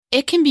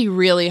It can be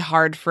really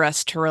hard for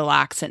us to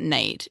relax at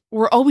night.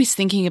 We're always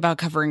thinking about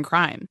covering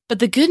crime. But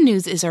the good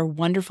news is our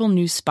wonderful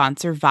new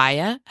sponsor,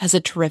 Via, has a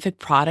terrific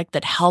product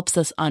that helps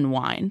us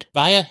unwind.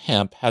 Via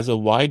Hemp has a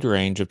wide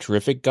range of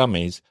terrific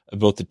gummies of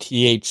both the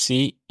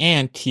THC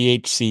and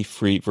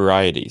THC-free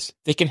varieties.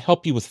 They can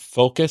help you with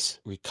focus,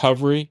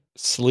 recovery,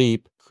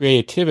 sleep,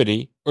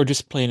 creativity, or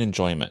just plain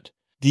enjoyment.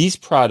 These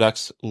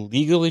products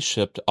legally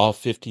ship to all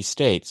 50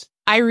 states.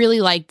 I really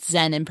liked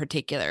Zen in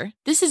particular.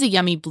 This is a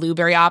yummy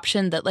blueberry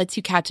option that lets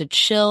you catch a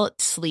chill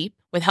sleep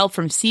with help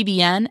from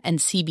CBN and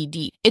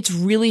CBD. It's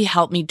really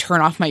helped me turn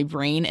off my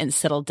brain and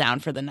settle down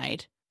for the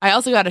night. I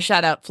also got to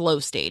shout out Flow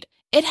State.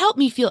 It helped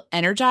me feel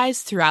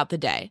energized throughout the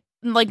day.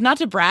 Like, not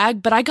to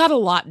brag, but I got a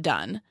lot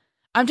done.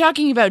 I'm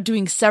talking about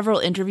doing several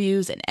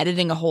interviews and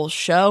editing a whole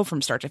show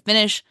from start to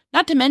finish,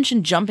 not to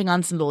mention jumping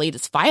on some of the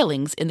latest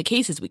filings in the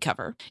cases we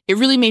cover. It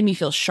really made me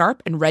feel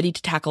sharp and ready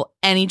to tackle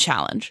any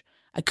challenge.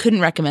 I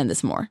couldn't recommend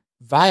this more.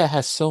 Via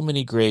has so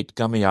many great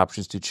gummy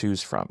options to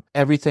choose from.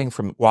 Everything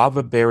from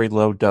guava berry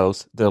low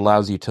dose that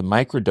allows you to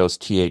microdose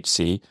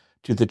THC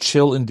to the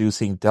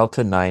chill-inducing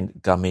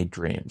Delta-9 gummy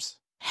dreams.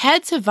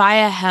 Head to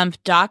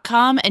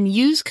viahemp.com and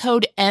use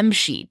code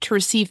MSHEET to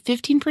receive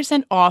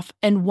 15% off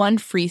and one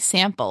free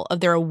sample of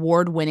their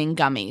award-winning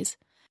gummies.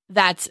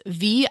 That's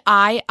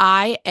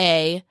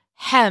VIIA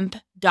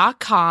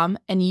hemp.com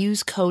and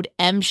use code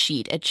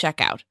MSHEET at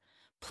checkout.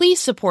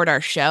 Please support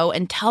our show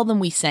and tell them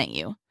we sent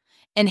you.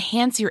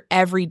 Enhance your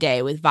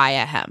everyday with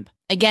Via Hemp.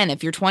 Again,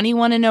 if you're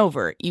 21 and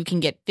over, you can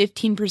get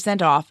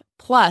 15% off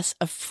plus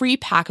a free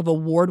pack of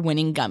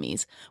award-winning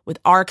gummies with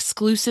our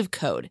exclusive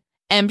code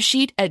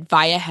MSheet at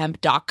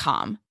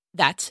viahemp.com.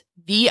 That's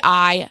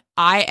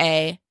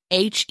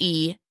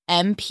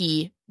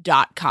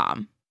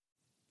VIIAHEMP.com.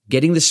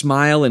 Getting the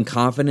smile and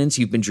confidence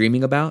you've been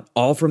dreaming about,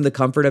 all from the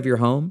comfort of your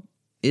home,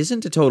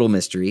 isn't a total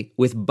mystery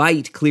with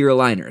Byte clear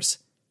aligners.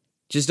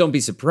 Just don't be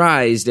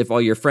surprised if all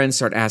your friends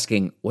start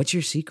asking, "What's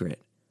your secret?"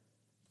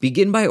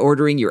 Begin by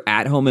ordering your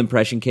at-home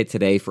impression kit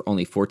today for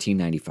only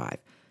 $14.95.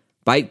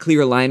 Byte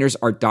clear aligners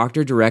are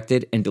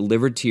doctor-directed and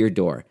delivered to your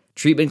door.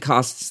 Treatment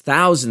costs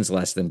thousands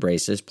less than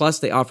braces, plus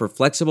they offer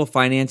flexible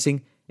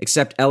financing,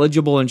 accept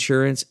eligible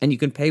insurance, and you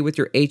can pay with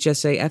your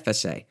HSA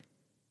FSA.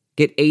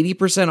 Get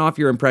 80% off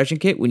your impression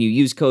kit when you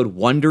use code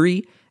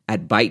WONDERY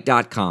at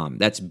Byte.com.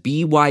 That's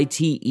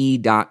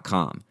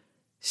BYTE.com.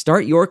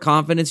 Start your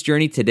confidence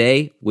journey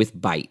today with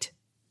Byte.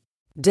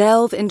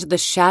 Delve into the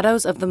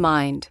shadows of the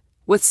mind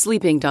with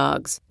Sleeping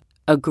Dogs,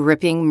 a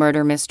gripping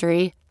murder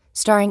mystery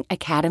starring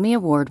Academy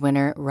Award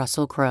winner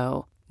Russell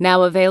Crowe.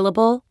 Now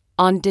available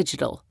on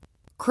digital.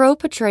 Crowe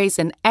portrays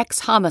an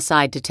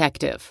ex-homicide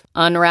detective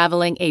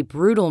unraveling a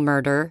brutal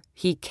murder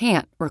he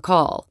can't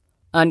recall.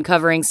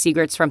 Uncovering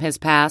secrets from his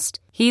past,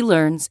 he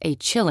learns a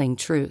chilling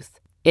truth.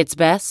 It's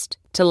best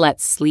to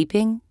let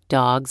sleeping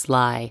dogs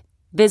lie.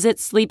 Visit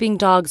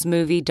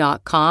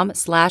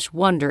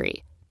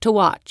sleepingdogsmovie.com/Wondery to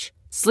watch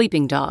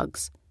Sleeping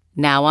Dogs,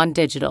 now on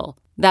digital.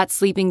 That's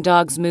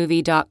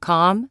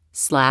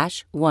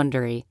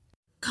sleepingdogsmovie.com/Wondery.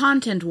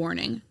 Content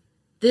warning.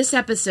 This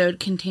episode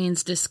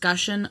contains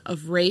discussion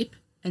of rape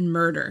and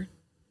murder.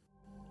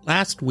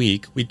 Last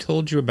week, we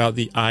told you about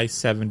the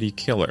I-70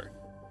 killer,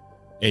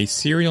 a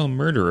serial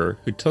murderer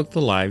who took the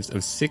lives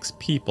of 6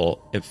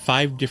 people at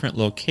 5 different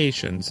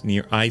locations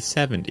near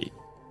I-70.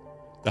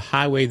 The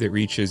highway that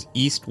reaches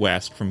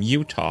east-west from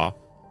Utah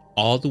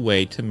all the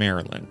way to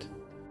Maryland.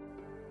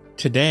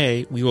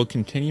 Today, we will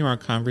continue our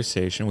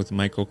conversation with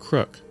Michael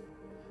Crook,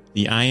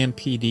 the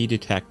IMPD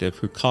detective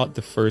who caught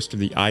the first of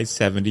the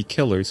I-70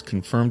 killer's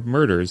confirmed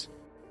murders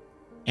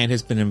and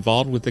has been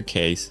involved with the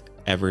case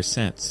ever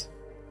since.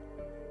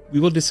 We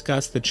will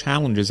discuss the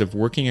challenges of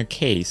working a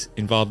case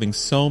involving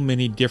so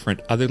many different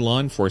other law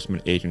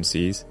enforcement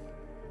agencies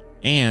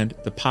and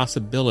the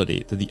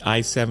possibility that the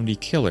I-70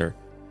 killer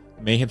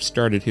may have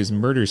started his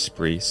murder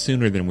spree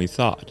sooner than we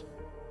thought,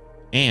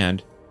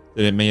 and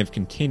that it may have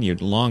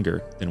continued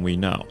longer than we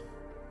know.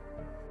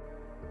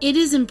 It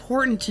is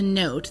important to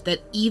note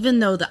that even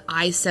though the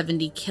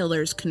I-70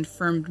 killer's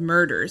confirmed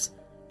murders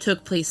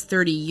took place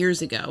 30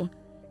 years ago,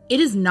 it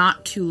is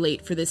not too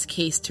late for this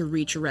case to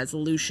reach a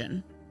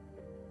resolution.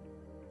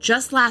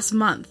 Just last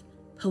month,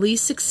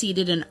 police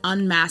succeeded in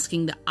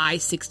unmasking the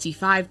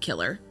I-65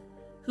 killer,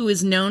 who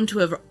is known to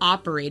have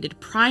operated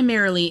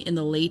primarily in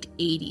the late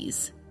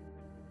 80s.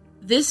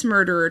 This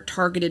murderer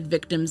targeted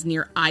victims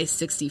near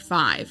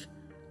I-65,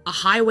 a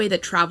highway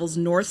that travels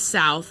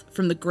north-south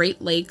from the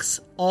Great Lakes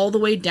all the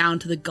way down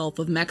to the Gulf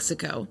of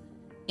Mexico,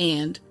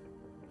 and,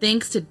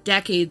 thanks to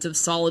decades of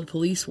solid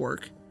police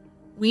work,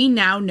 we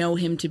now know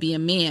him to be a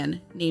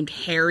man named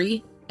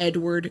Harry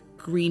Edward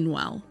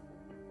Greenwell.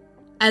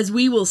 As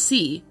we will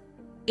see,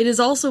 it is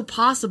also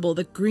possible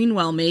that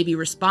Greenwell may be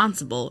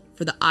responsible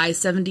for the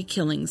I-70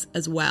 killings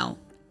as well.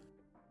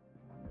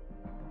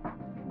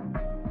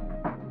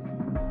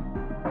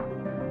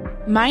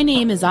 My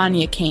name is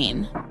Anya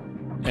Kane.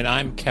 And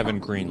I'm Kevin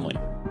Greenlee.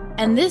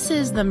 And this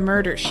is The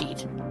Murder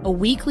Sheet, a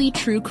weekly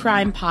true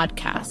crime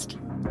podcast.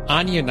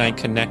 Anya and I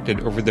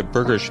connected over the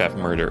Burger Chef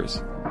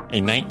murders, a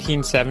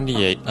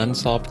 1978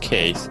 unsolved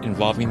case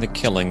involving the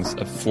killings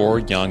of 4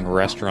 young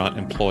restaurant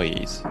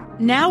employees.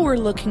 Now we're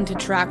looking to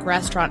track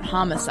restaurant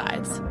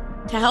homicides.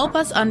 To help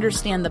us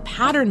understand the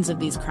patterns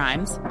of these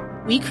crimes,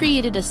 we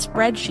created a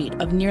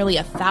spreadsheet of nearly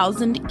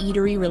 1,000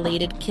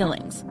 eatery-related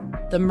killings,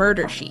 the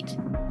Murder Sheet.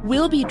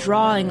 We'll be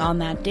drawing on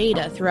that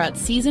data throughout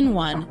Season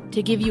 1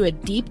 to give you a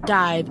deep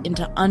dive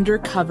into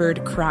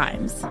undercovered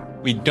crimes.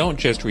 We don't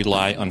just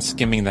rely on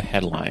skimming the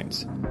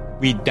headlines.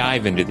 We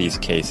dive into these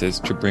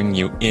cases to bring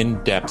you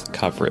in-depth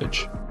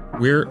coverage.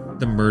 We're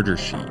the Murder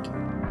Sheet,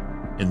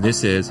 and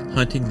this is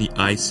Hunting the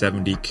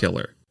I-70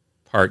 Killer,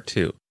 Part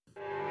 2.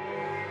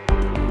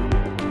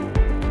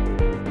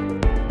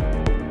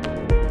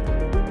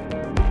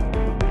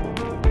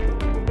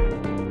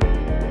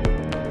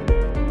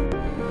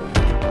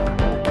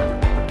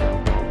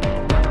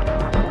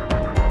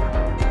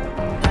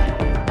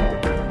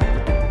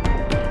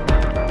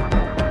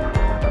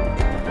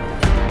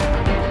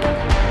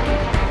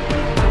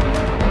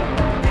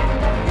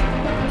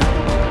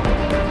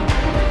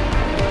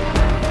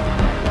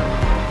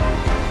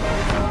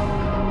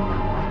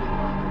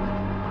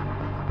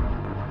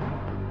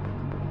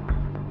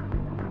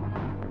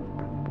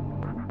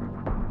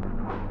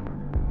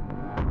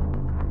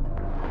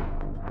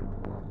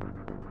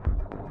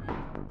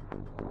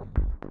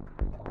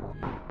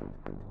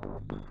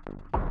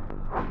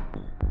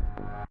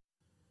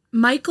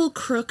 Michael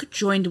Crook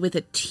joined with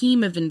a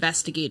team of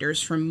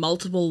investigators from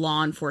multiple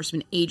law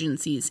enforcement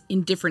agencies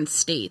in different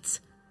states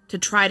to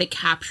try to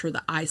capture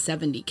the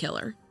I-70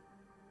 killer.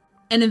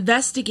 An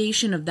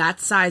investigation of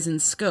that size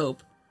and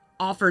scope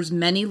offers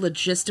many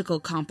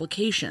logistical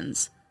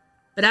complications,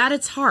 but at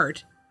its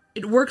heart,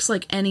 it works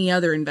like any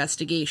other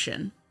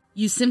investigation.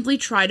 You simply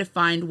try to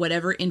find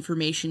whatever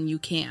information you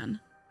can.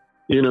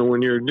 You know,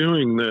 when you're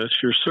doing this,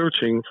 you're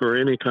searching for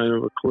any kind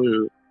of a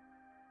clue.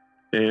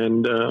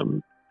 And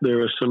there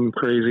are some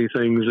crazy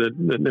things that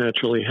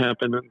naturally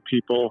happen, and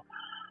people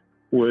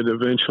would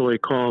eventually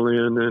call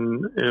in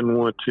and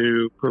want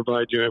to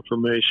provide you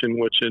information,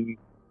 which in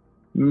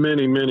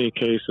many, many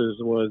cases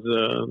was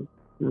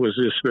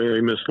just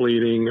very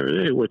misleading,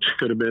 or which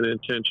could have been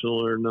intentional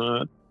or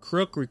not.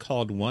 Crook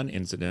recalled one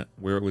incident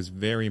where it was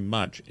very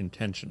much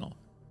intentional.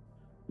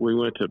 We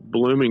went to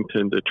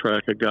Bloomington to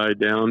track a guy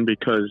down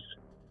because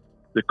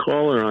the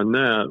caller on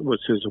that was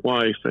his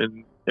wife,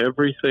 and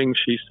everything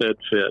she said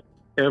fit.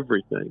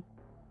 Everything.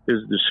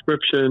 His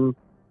description,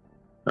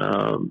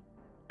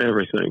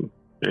 everything.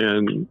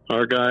 And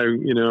our guy,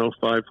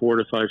 5'4"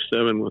 to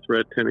 5'7" with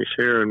red tennis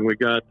hair, and we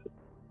got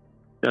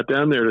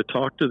down there to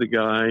talk to the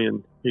guy,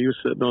 and he was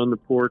sitting on the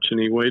porch,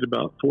 and he weighed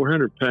about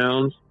 400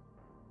 pounds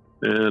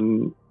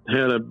and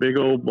had a big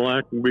old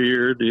black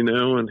beard,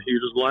 and he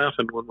was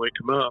laughing when we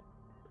come up.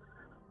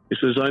 He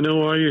says, "I know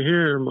why you're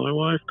here. My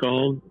wife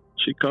called.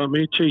 She caught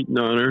me cheating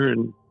on her,"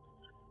 and,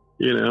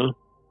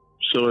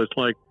 so it's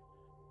like,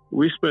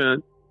 we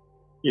spent,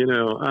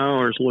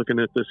 hours looking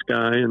at this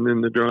guy, and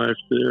then the drive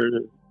there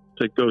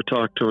to go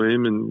talk to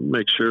him and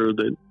make sure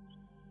that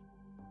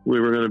we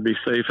were going to be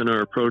safe in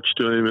our approach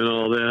to him and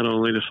all that,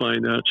 only to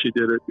find out she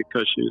did it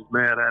because she was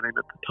mad at him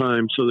at the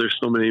time. So there's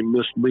so many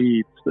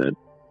misleads that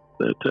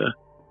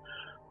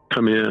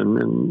come in.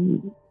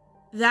 And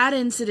that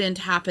incident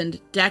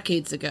happened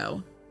decades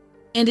ago,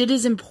 and it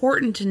is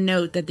important to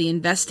note that the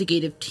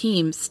investigative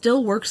team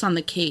still works on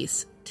the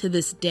case to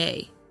this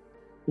day.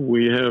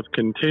 We have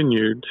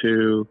continued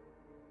to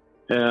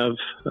have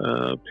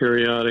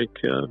periodic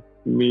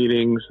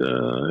meetings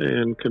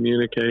and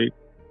communicate.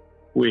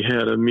 We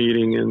had a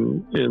meeting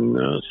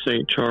in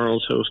St.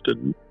 Charles,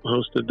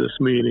 hosted this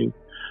meeting,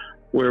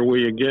 where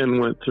we again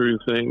went through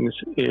things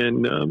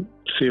and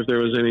see if there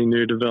was any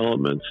new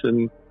developments.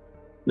 And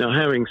now,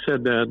 having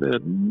said that,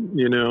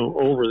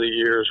 over the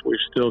years we've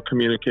still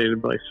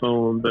communicated by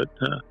phone, but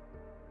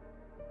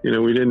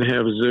we didn't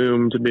have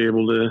Zoom to be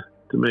able to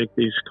make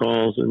these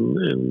calls and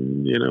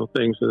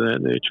things of that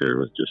nature. It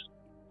was just,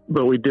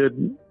 but we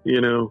did,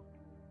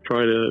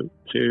 try to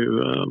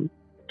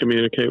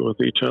communicate with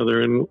each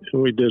other, and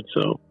we did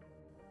so.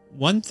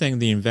 One thing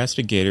the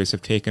investigators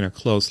have taken a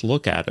close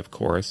look at, of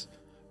course,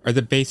 are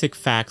the basic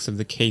facts of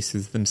the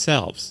cases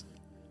themselves,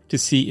 to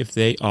see if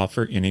they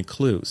offer any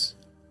clues.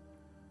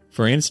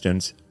 For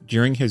instance,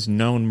 during his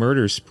known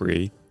murder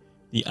spree,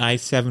 the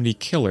I-70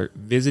 killer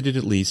visited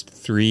at least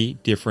 3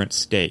 different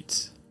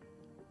states.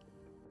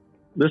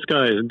 This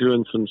guy is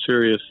doing some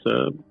serious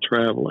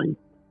traveling,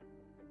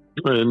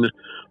 and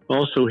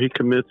also he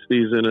commits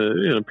these in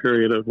a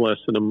period of less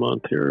than a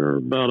month here, or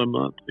about a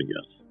month, I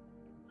guess.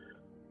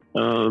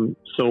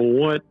 So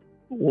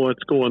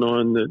what's going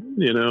on?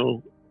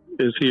 That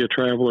is he a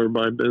traveler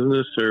by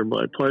business or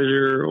by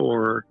pleasure,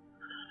 or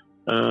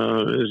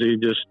is he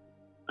just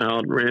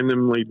out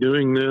randomly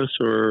doing this,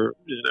 or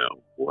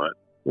what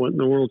in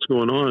the world's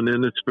going on?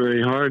 And it's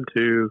very hard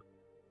to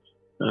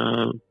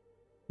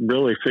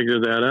really figure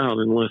that out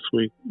unless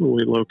we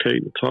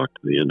locate and talk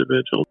to the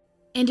individual.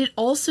 And it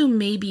also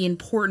may be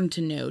important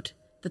to note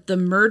that the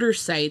murder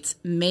sites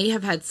may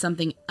have had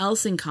something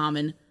else in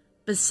common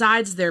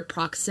besides their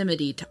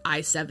proximity to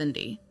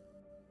I-70.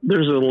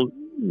 there's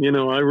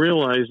I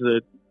realize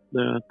that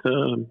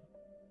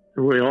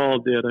we all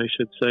did, I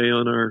should say,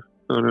 on our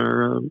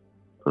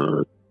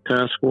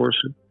task force,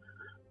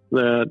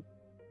 that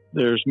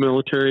there's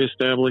military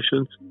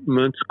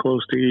establishments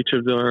close to each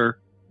of our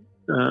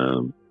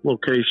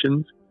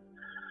locations,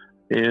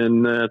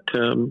 and that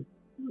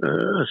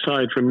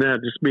aside from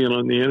that, just being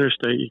on the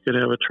interstate, you could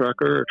have a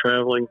trucker or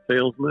traveling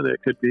salesman.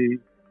 It could be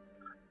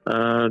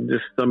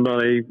just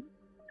somebody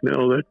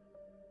that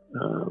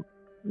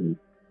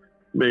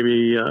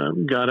maybe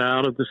got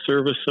out of the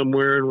service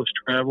somewhere and was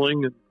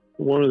traveling. And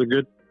one of the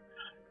good,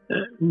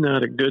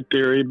 not a good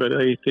theory, but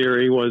a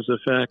theory was the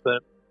fact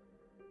that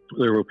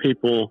there were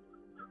people.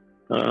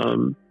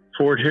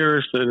 Fort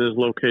Harrison is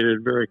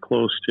located very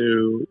close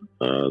to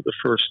the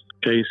first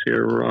case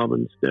here,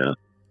 Robin's death.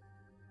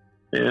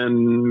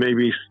 And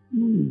maybe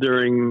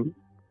during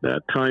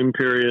that time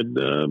period,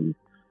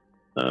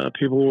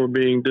 people were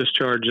being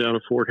discharged out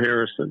of Fort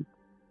Harrison,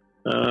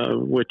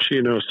 which,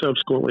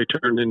 subsequently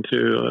turned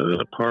into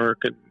a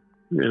park and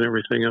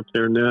everything up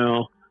there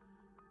now.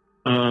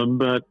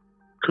 But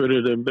could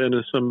it have been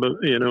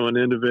an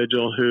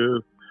individual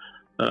who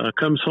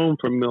comes home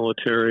from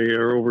military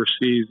or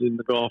overseas in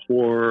the Gulf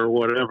War or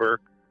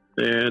whatever,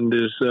 and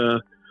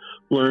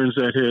learns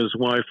that his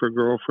wife or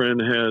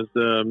girlfriend has,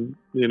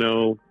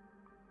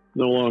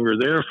 no longer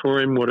there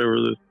for him, whatever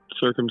the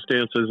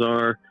circumstances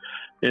are,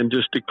 and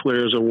just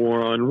declares a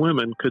war on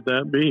women? Could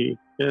that be?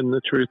 And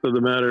the truth of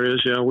the matter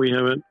is, we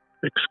haven't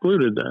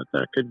excluded that.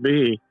 That could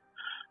be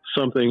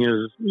something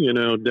has,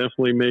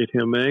 definitely made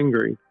him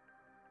angry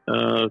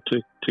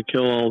to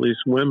kill all these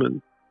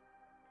women.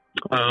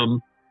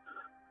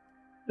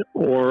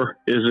 Or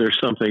is there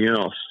something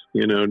else,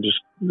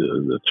 just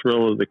the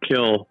thrill of the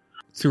kill?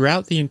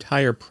 Throughout the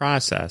entire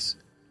process,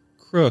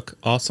 Crook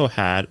also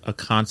had a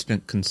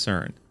constant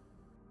concern.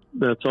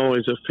 That's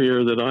always a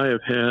fear that I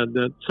have had,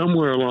 that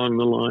somewhere along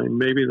the line,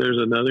 maybe there's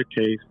another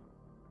case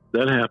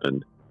that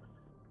happened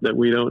that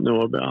we don't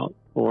know about,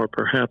 or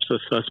perhaps a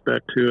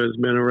suspect who has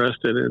been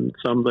arrested in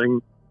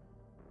something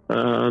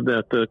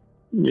that the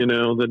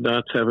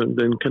dots haven't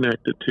been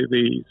connected to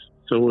these.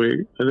 So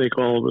I think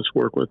all of us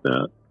work with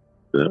that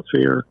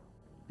fear.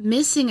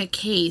 Missing a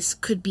case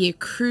could be a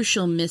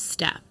crucial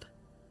misstep.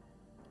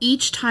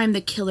 Each time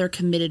the killer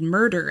committed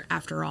murder,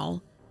 after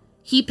all,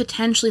 he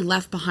potentially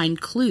left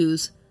behind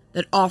clues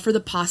that offer the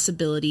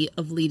possibility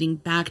of leading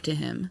back to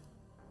him.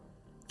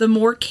 The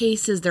more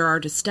cases there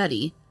are to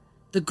study,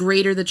 the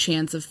greater the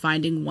chance of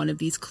finding one of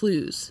these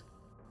clues.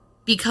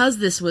 Because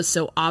this was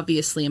so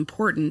obviously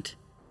important,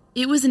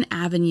 it was an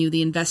avenue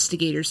the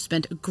investigators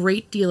spent a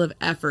great deal of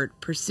effort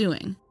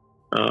pursuing.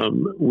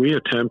 We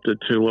attempted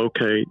to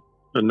locate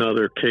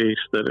another case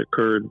that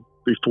occurred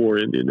before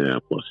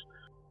Indianapolis.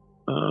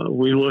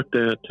 We looked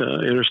at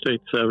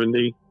Interstate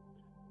 70,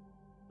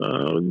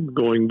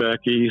 going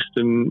back east,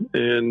 and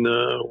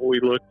we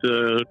looked,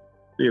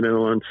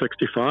 on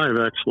 65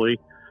 actually,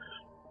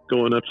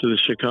 going up to the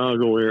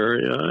Chicago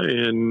area,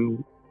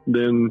 and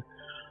then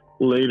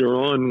later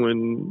on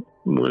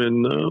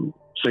when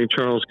St.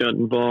 Charles got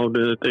involved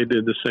in it, they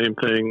did the same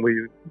thing.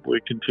 We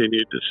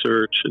continued to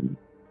search and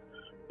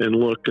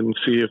look and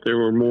see if there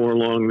were more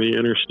along the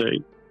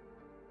interstate.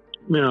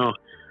 Now,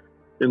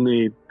 in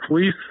the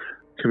police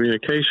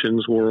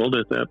communications world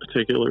at that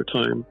particular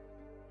time,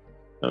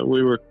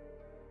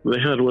 they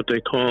had what they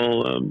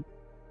call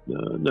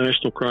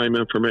National Crime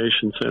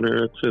Information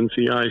Center. It's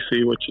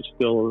NCIC, which is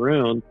still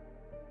around.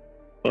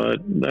 But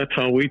that's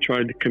how we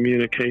tried to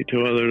communicate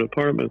to other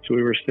departments.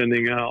 We were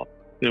sending out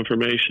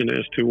information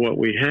as to what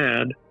we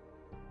had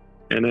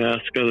and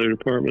ask other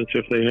departments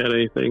if they had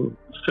anything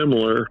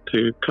similar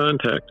to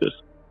contact us.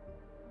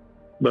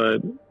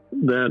 But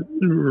that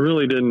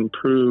really didn't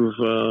prove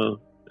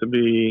to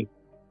be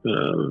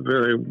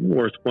very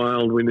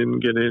worthwhile. We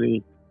didn't get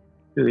anything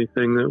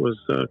that was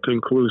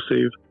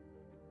conclusive.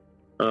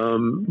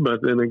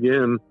 But then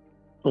again,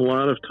 a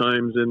lot of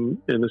times, and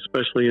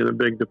especially in a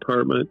big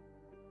department,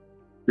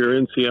 your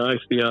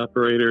NCIC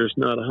operator is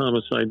not a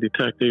homicide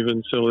detective,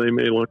 and so they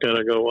may look at it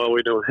and go, well,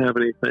 we don't have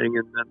anything,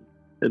 and then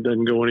it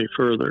doesn't go any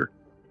further.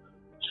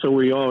 So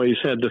we always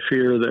had the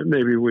fear that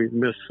maybe we'd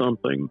missed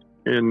something,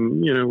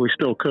 and, we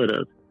still could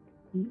have.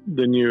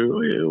 Then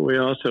we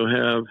also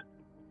have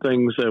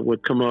things that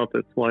would come up.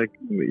 It's like,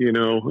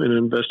 an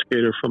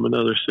investigator from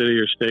another city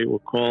or state will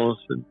call us,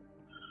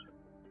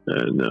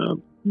 and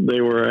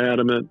they were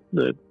adamant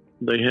that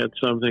they had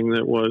something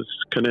that was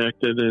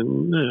connected,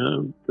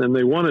 and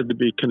they wanted to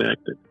be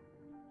connected,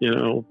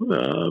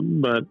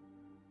 but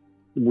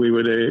we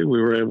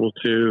were able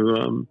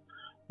to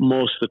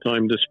most of the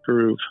time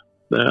disprove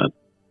that.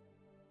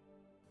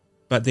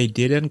 But they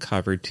did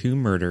uncover 2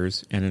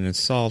 murders and an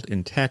assault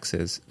in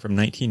Texas from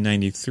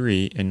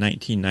 1993 and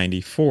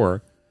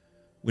 1994,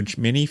 which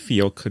many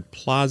feel could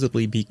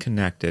plausibly be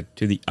connected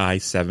to the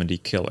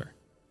I-70 killer.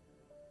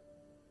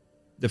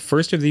 The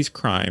first of these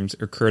crimes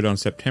occurred on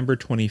September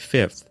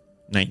 25th,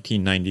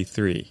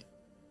 1993.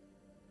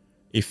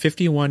 A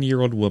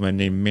 51-year-old woman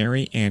named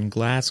Mary Ann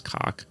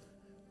Glasscock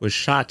was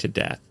shot to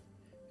death,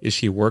 is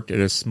she worked at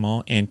a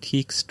small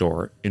antique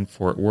store in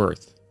Fort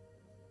Worth.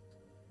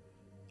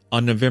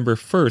 On November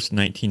 1st,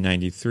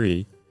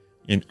 1993,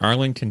 in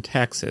Arlington,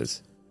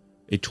 Texas,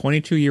 a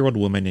 22-year-old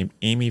woman named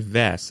Amy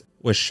Vess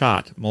was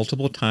shot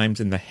multiple times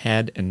in the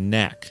head and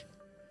neck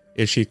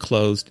as she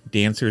closed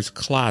Dancer's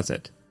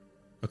Closet,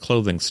 a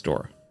clothing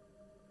store.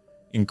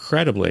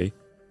 Incredibly,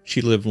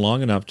 she lived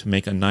long enough to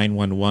make a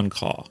 911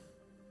 call.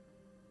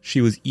 She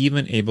was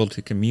even able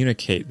to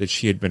communicate that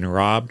she had been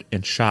robbed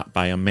and shot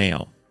by a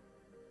male.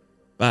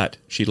 But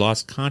she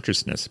lost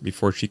consciousness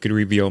before she could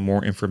reveal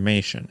more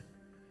information,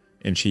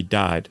 and she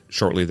died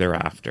shortly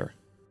thereafter.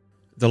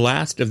 The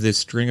last of this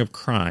string of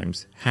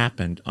crimes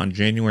happened on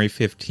January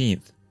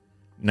 15th,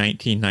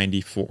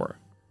 1994.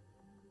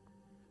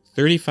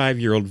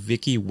 35-year-old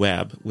Vicki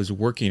Webb was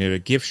working at a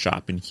gift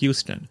shop in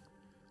Houston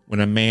when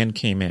a man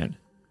came in.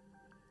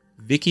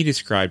 Vicki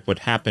described what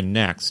happened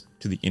next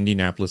to the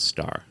Indianapolis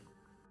Star.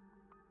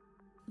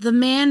 The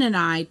man and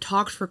I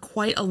talked for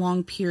quite a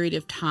long period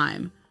of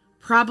time,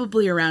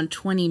 probably around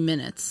 20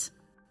 minutes.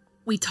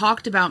 We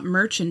talked about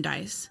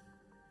merchandise.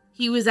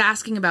 He was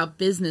asking about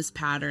business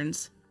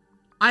patterns.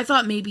 I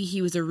thought maybe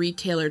he was a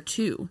retailer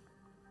too.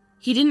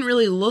 He didn't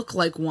really look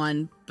like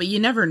one, but you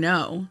never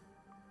know.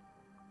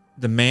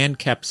 The man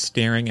kept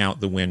staring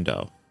out the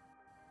window,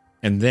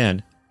 and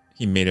then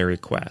he made a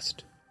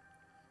request.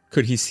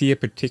 Could he see a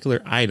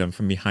particular item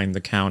from behind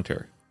the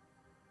counter?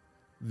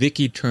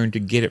 Vicki turned to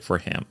get it for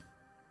him,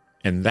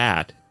 and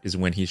that is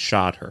when he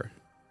shot her.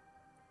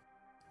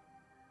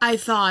 I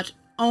thought,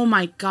 oh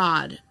my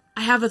God,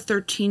 I have a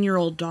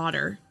 13-year-old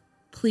daughter.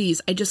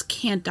 Please, I just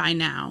can't die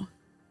now.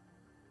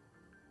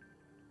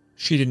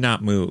 She did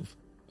not move,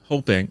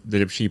 hoping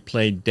that if she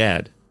played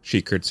dead,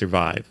 she could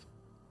survive.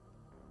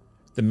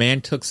 The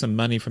man took some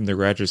money from the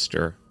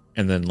register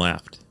and then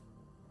left.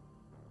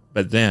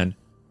 But then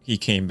he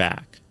came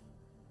back.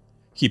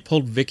 He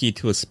pulled Vicki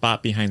to a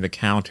spot behind the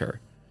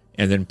counter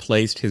and then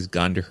placed his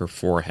gun to her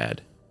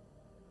forehead.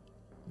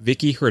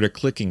 Vicki heard a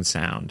clicking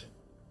sound,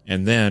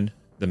 and then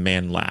the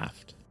man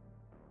laughed.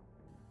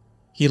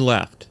 He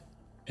left,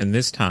 and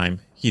this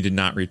time he did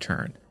not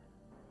return.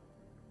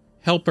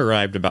 Help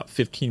arrived about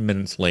 15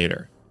 minutes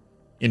later,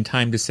 in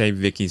time to save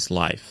Vicki's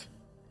life.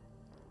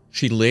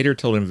 She later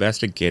told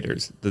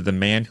investigators that the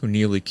man who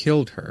nearly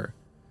killed her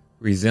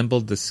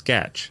resembled the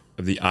sketch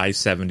of the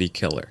I-70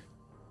 killer.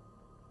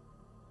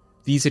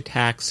 These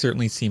attacks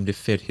certainly seemed to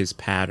fit his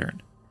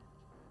pattern.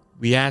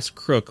 We asked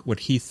Crook what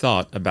he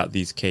thought about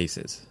these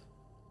cases.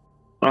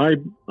 I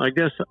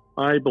guess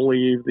I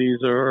believe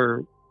these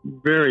are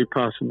very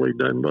possibly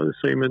done by the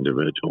same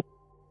individual.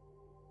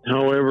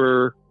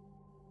 However,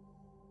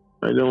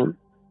 I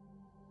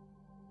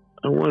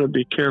want to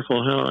be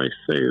careful how I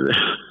say this,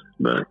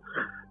 but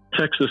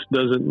Texas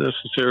doesn't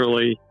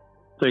necessarily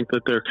think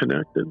that they're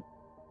connected,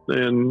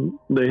 and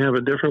they have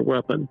a different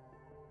weapon.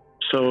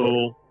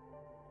 So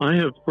I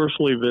have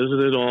personally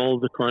visited all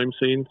of the crime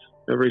scenes,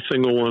 every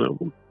single one of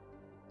them,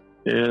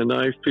 and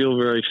I feel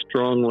very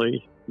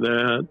strongly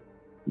that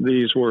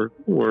these were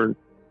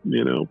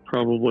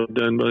probably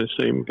done by the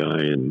same guy,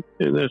 and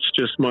that's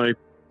just my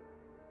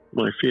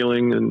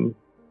feeling, and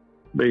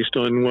based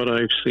on what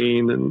I've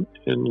seen and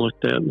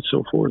looked at and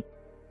so forth.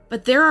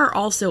 But there are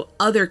also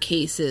other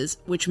cases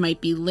which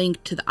might be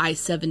linked to the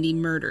I-70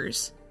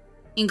 murders,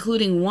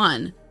 including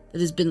one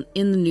that has been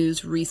in the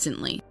news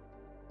recently.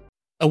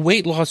 A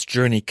weight loss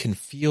journey can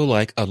feel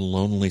like a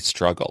lonely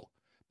struggle,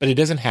 but it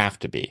doesn't have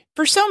to be.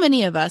 For so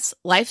many of us,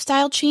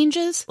 lifestyle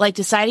changes, like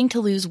deciding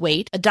to lose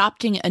weight,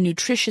 adopting a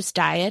nutritious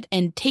diet,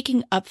 and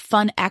taking up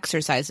fun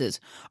exercises,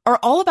 are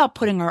all about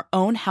putting our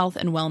own health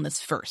and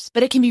wellness first.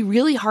 But it can be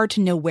really hard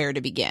to know where to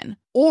begin,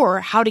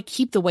 or how to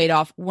keep the weight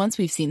off once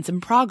we've seen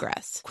some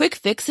progress. Quick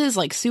fixes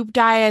like soup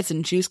diets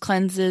and juice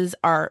cleanses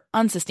are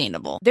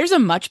unsustainable. There's a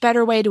much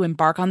better way to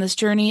embark on this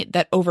journey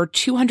that over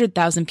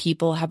 200,000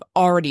 people have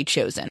already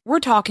chosen. We're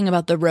talking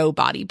about the Row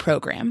Body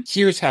program.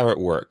 Here's how it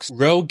works.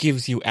 Row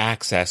gives you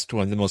access to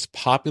one of the most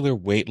popular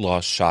weight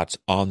loss shots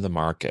on the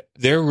market.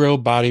 Their Row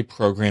Body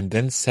program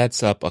then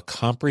sets up a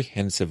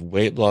comprehensive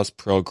weight loss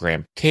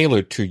program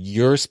tailored to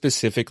your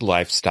specific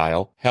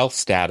lifestyle, health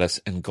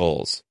status, and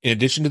goals. In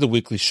addition to the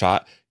weekly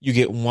shot, you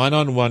get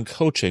one-on-one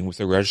coaching with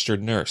a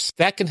registered nurse.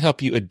 That can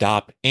help you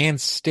adopt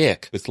and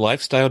stick with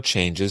lifestyle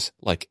changes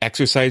like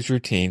exercise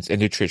routines and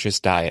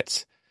nutritious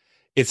diets.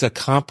 It's a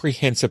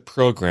comprehensive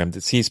program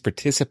that sees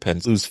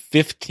participants lose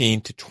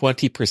 15 to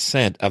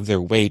 20% of their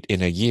weight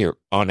in a year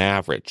on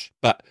average.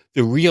 But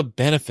the real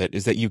benefit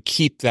is that you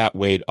keep that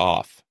weight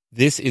off.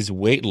 This is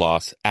weight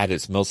loss at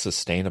its most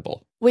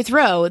sustainable. With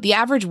Row, the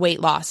average weight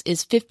loss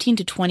is 15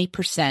 to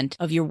 20%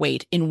 of your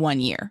weight in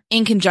 1 year,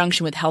 in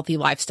conjunction with healthy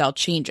lifestyle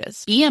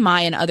changes.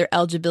 BMI and other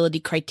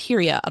eligibility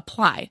criteria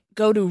apply.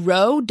 Go to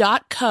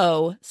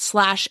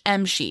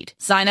row.co/msheet.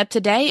 Sign up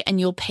today and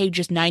you'll pay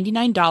just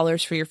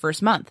 $99 for your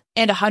first month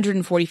and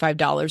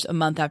 $145 a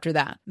month after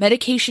that.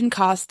 Medication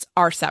costs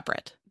are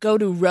separate. Go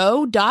to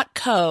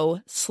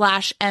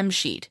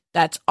row.co/msheet.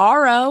 That's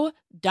ro.co/msheet.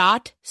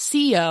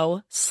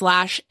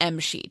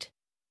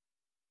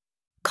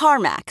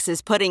 CarMax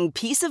is putting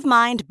peace of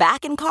mind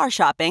back in car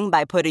shopping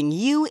by putting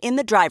you in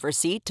the driver's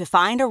seat to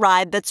find a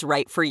ride that's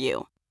right for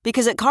you.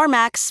 Because at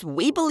CarMax,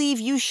 we believe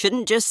you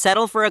shouldn't just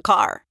settle for a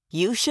car.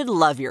 You should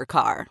love your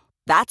car.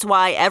 That's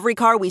why every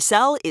car we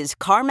sell is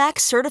CarMax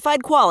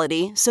certified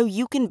quality, so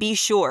you can be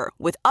sure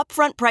with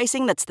upfront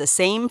pricing that's the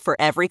same for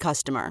every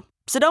customer.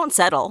 So don't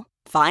settle.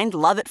 Find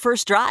love at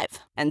first drive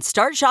and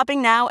start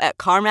shopping now at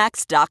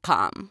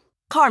CarMax.com.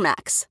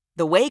 CarMax,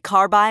 the way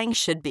car buying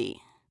should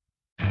be.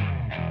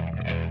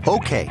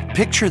 Okay,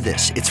 picture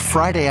this. It's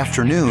Friday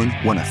afternoon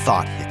when a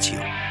thought hits you.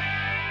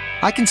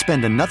 I can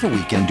spend another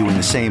weekend doing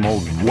the same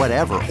old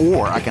whatever,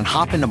 or I can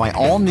hop into my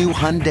all-new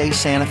Hyundai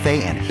Santa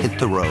Fe and hit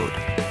the road.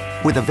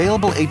 With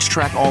available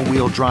H-Track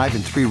all-wheel drive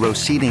and 3-row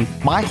seating,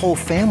 my whole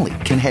family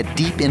can head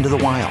deep into the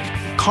wild.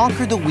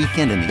 Conquer the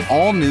weekend in the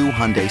all-new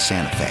Hyundai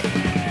Santa Fe.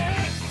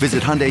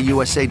 Visit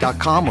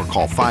HyundaiUSA.com or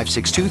call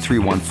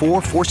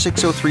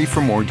 562-314-4603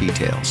 for more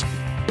details.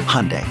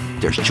 Hyundai,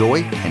 there's joy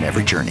in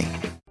every journey.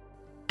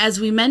 As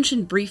we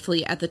mentioned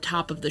briefly at the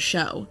top of the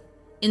show,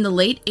 in the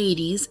late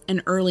 80s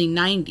and early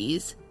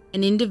 90s,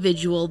 an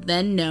individual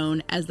then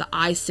known as the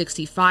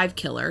I-65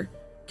 killer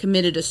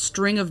committed a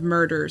string of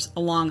murders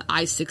along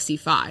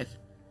I-65,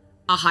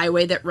 a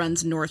highway that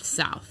runs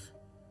north-south.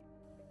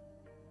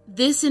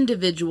 This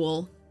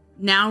individual,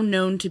 now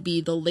known to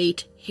be the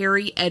late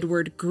Harry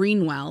Edward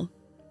Greenwell,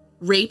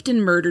 raped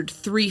and murdered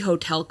 3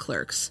 hotel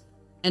clerks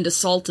and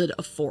assaulted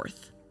a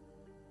 4th.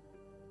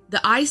 The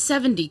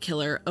I-70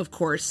 killer, of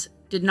course,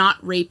 did not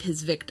rape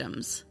his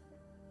victims,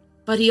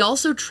 but he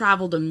also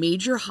traveled a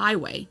major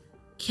highway,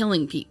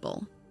 killing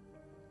people.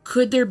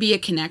 Could there be a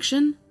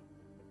connection?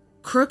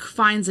 Crook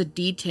finds a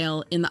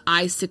detail in the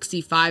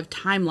I-65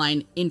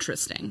 timeline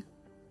interesting.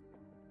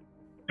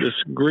 This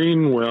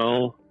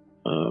Greenwell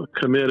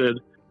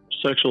committed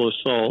sexual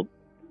assault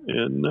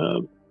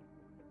in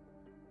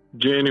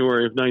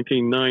January of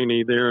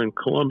 1990 there in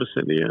Columbus,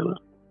 Indiana.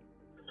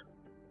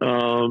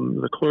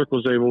 The clerk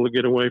was able to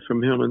get away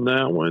from him in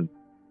that one.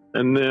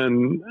 And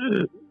then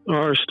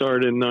ours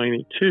started in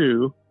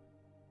 92.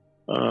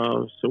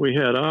 So we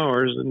had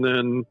ours. And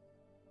then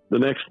the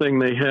next thing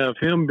they have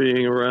him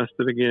being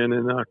arrested again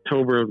in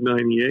October of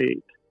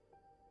 98.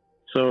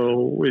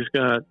 So we've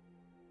got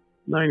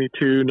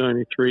 92,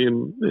 93,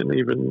 and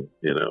even,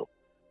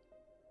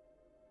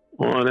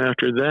 on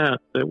after that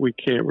we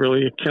can't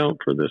really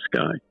account for this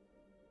guy.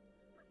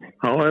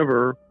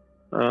 However,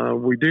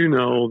 we do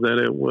know that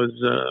it was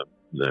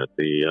that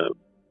the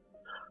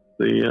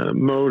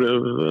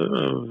motive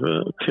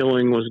of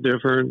killing was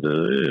different,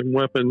 and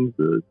weapons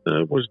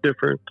was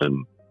different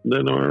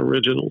than our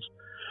originals.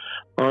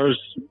 Ours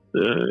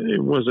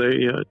it was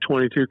a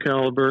 22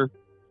 caliber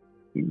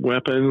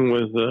weapon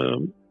with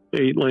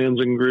 8 lands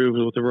and grooves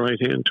with a right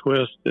hand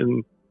twist,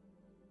 and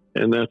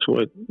that's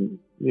what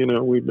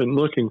we've been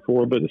looking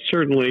for. But it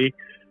certainly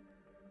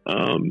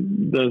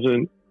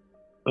doesn't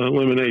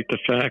eliminate the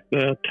fact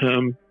that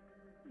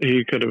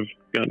he could have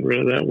gotten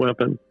rid of that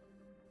weapon.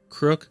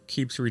 Crook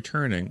keeps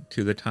returning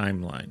to the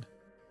timeline.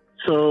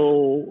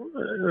 So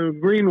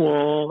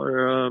Greenwell,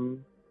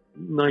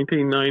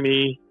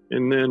 1990,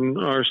 and then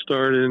ours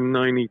started in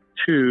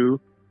 92.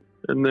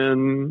 And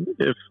then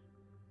if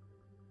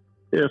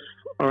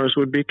ours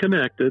would be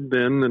connected,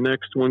 then the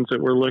next ones that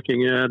we're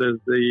looking at is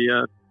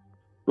the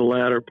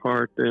latter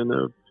part then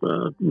of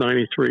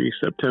 93,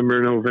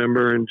 September,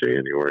 November, and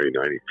January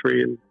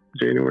 93 and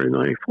January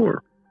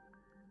 94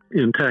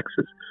 in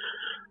Texas.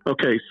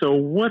 Okay, so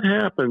what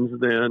happens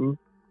then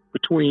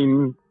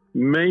between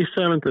May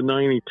 7th of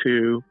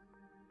 92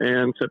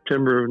 and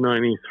September of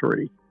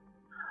 93?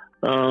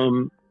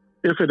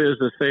 If it is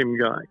the same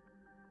guy.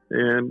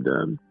 And,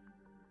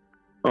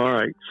 all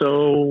right,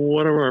 so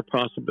what are our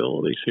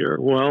possibilities here?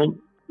 Well,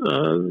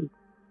 there's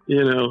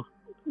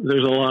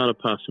a lot of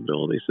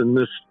possibilities, and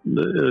this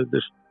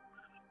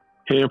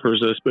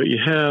hampers us, but you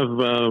have,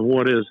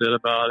 what is it,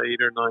 about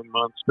 8 or 9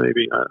 months,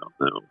 maybe? I don't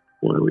know.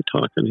 What are we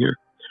talking here?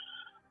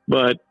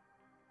 But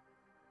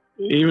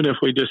even if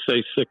we just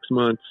say 6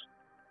 months,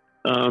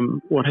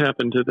 what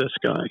happened to this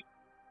guy?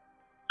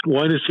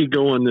 Why does he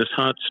go on this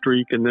hot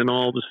streak, and then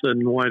all of a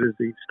sudden, why does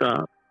he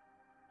stop?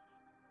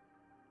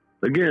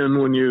 Again,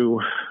 when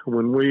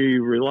we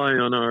rely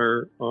on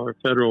our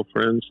federal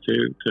friends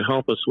to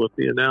help us with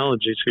the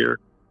analogies here,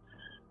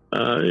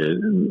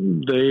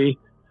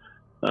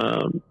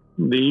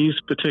 these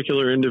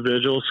particular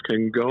individuals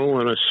can go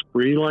on a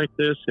spree like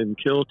this and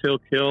kill,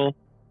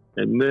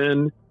 and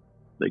then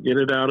they get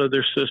it out of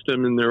their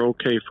system and they're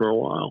okay for a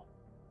while.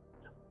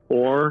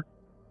 Or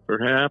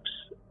perhaps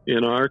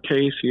in our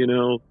case,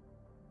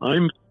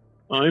 I'm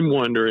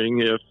wondering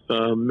if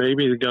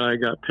maybe the guy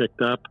got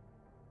picked up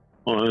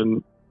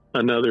on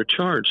another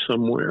charge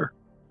somewhere,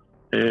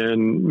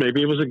 and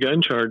maybe it was a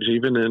gun charge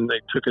even, and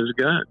they took his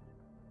gun.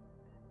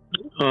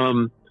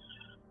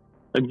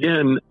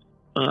 Again,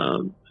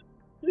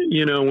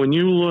 when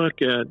you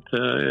look at,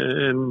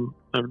 and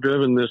I've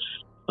driven this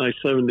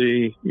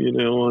I-70,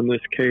 on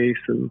this case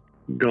and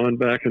gone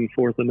back and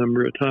forth a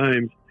number of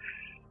times.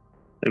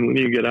 And when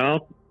you get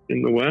out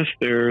in the West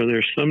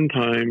there's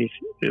sometimes,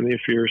 and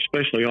if you're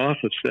especially off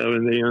of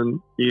 70, and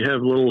you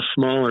have little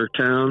smaller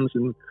towns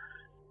and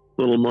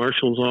little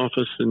marshal's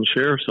office and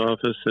sheriff's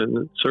office,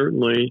 and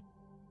certainly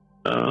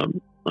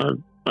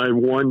I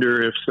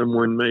wonder if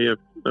someone may have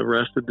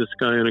arrested this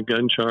guy in a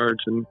gun charge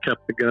and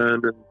kept the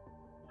gun,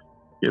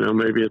 and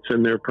maybe it's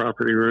in their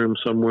property room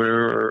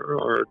somewhere,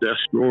 or a desk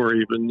drawer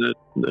even,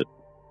 that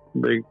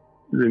they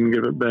didn't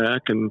give it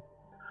back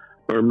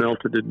or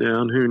melted it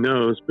down. Who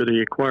knows? But he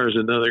acquires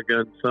another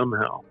gun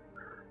somehow.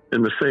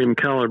 And the same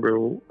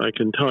caliber, I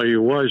can tell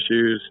you, was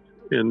used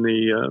in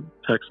the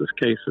Texas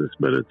cases,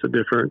 but it's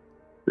different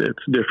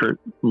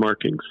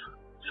markings.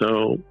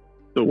 So,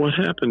 but what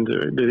happened to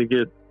it? Did he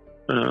get,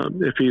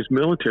 if he's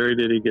military,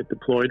 did he get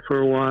deployed for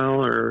a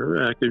while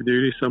or active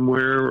duty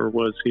somewhere, or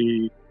was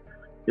he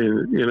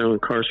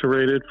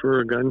incarcerated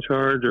for a gun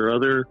charge or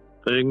other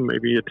thing?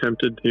 Maybe he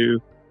attempted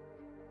to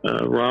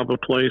rob a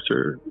place,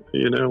 or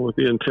with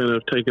the intent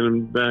of taking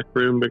him back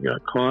room, but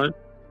got caught.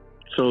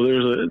 So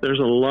there's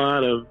a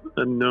lot of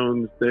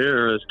unknowns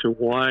there as to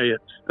why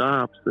it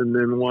stops, and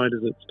then why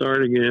does it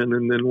start again,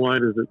 and then why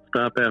does it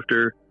stop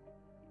after,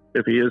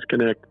 if he is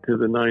connected to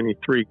the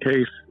 93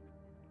 case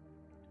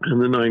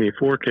and the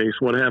 94 case,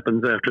 what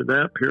happens after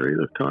that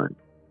period of time?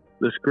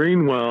 This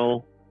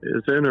Greenwell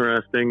is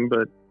interesting,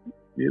 but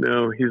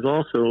he's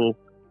also,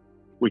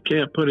 we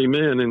can't put him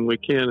in and we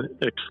can't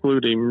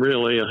exclude him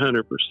really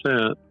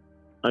 100%.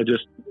 I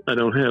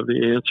don't have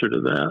the answer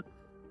to that.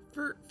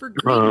 For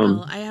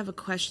Greenwell, I have a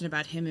question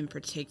about him in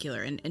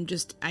particular, and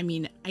just, I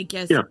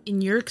guess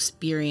in your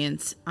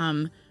experience,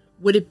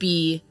 would it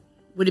be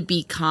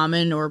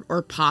common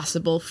or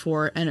possible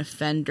for an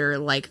offender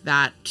like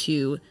that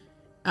to,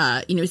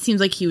 it seems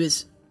like he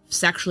was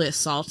sexually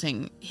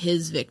assaulting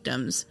his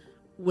victims.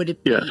 Would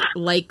it be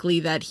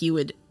likely that he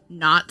would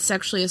not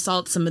sexually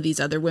assault some of these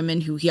other women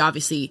who he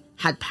obviously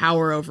had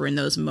power over in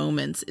those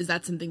moments? Is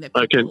that something that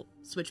people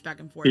switch back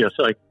and forth? Yes,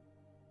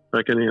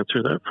 I can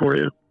answer that for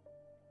you.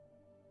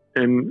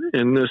 And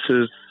this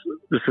is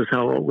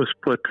how it was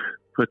put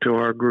to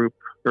our group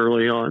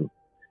early on.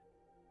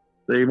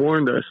 They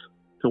warned us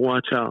to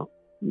watch out,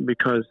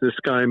 because this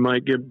guy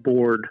might get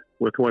bored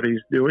with what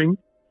he's doing,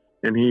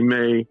 and he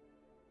may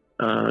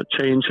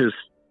change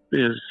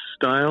his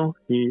style.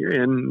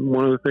 And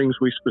one of the things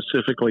we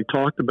specifically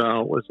talked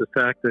about was the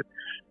fact that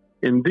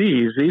in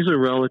these are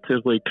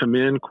relatively come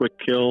in, quick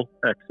kill,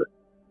 exit,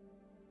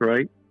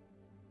 right?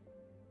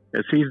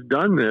 As he's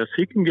done this,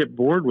 he can get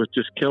bored with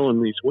just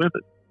killing these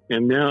women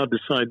and now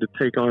decide to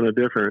take on a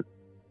different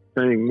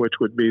thing, which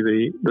would be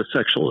the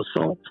sexual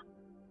assault.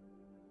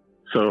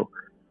 So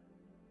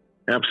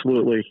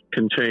absolutely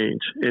can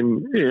change.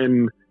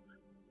 And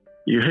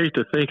you hate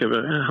to think of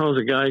it. How's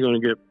a guy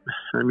going to get,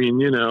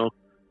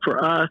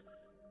 for us,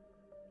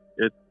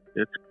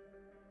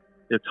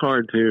 it's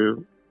hard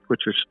to put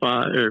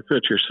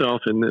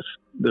yourself in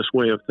this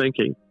way of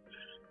thinking.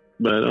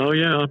 But,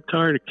 I'm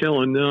tired of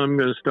killing. Now I'm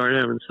going to start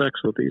having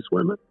sex with these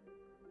women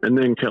and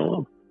then kill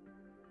them.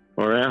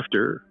 Or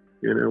after,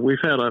 there were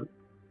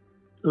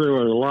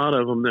a lot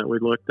of them that we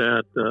looked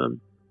at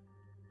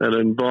that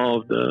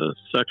involved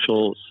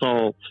sexual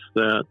assaults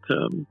that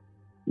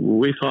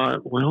we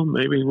thought, well,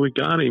 maybe we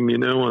got him,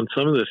 on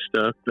some of this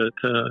stuff. But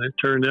it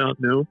turned out,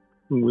 no,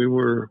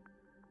 it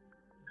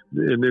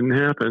didn't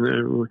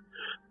happen.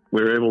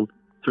 We were able,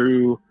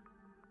 through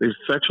these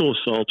sexual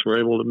assaults, we're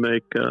able to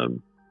make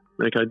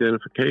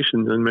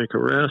identifications and make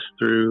arrests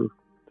through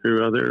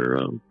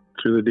the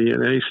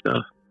DNA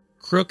stuff.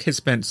 Crook has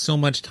spent so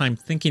much time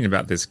thinking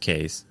about this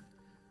case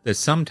that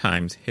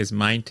sometimes his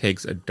mind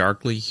takes a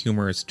darkly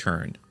humorous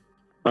turn.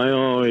 I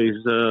always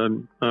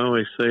say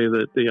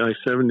that the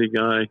I-70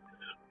 guy,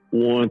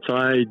 once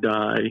I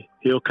die,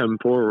 he'll come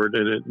forward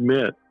and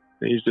admit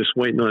he's just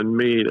waiting on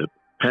me to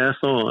pass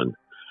on.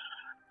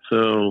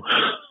 So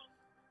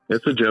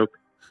it's a joke.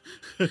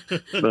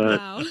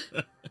 But wow.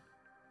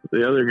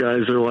 The other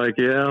guys are like,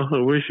 yeah, I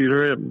wish you'd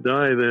hurry up and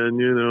die then,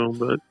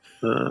 but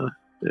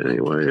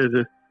anyway,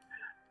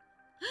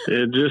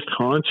 it just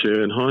haunts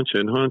you and haunts you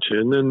and haunts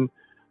you. And then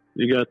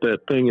you got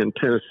that thing in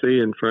Tennessee,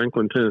 in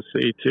Franklin,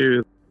 Tennessee,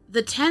 too.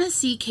 The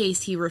Tennessee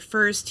case he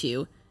refers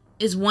to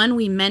is one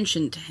we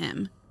mentioned to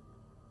him.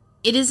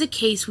 It is a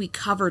case we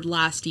covered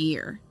last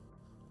year.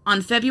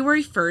 On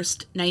February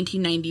 1st,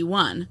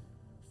 1991,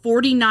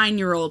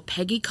 49-year-old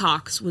Peggy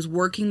Cox was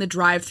working the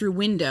drive-thru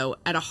window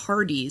at a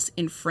Hardee's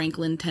in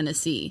Franklin,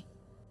 Tennessee.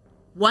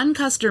 One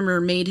customer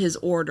made his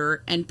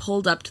order and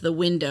pulled up to the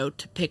window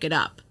to pick it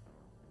up.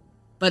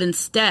 But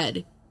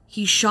instead,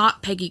 he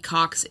shot Peggy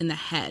Cox in the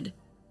head,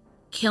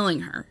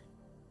 killing her.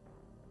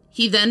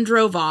 He then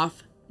drove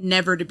off,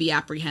 never to be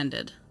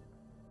apprehended.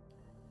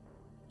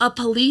 A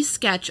police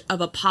sketch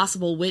of a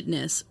possible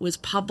witness was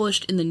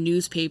published in the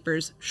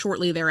newspapers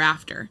shortly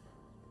thereafter,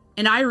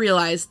 and I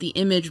realized the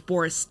image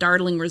bore a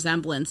startling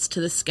resemblance to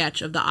the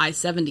sketch of the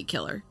I-70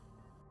 killer.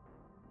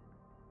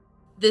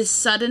 This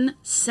sudden,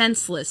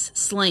 senseless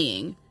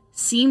slaying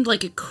seemed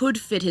like it could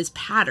fit his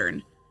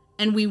pattern,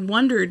 and we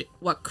wondered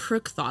what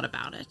Crook thought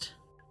about it.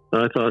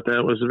 I thought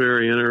that was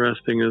very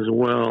interesting as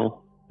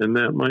well, and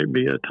that might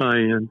be a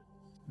tie-in.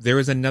 There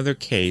is another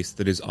case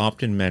that is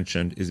often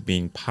mentioned as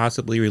being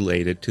possibly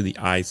related to the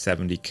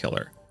I-70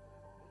 killer,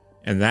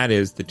 and that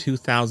is the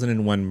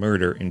 2001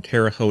 murder in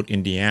Terre Haute,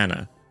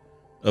 Indiana,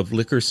 of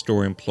liquor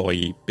store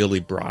employee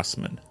Billy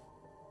Brossman.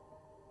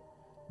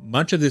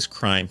 Much of this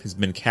crime has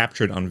been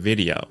captured on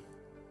video,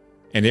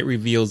 and it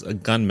reveals a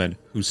gunman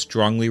who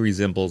strongly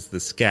resembles the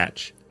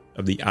sketch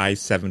of the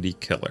I-70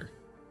 killer.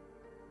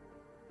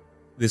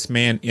 This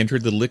man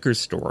entered the liquor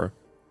store,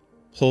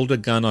 pulled a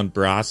gun on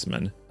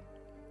Brossman,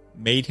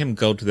 made him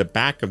go to the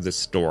back of the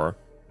store,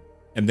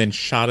 and then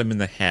shot him in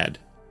the head,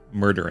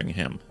 murdering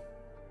him.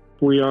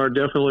 We are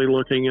definitely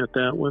looking at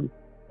that one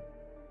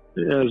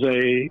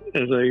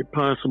as a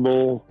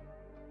possible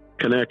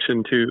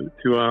connection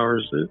to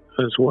ours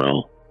as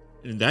well.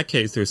 In that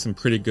case, there's some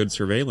pretty good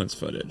surveillance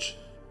footage.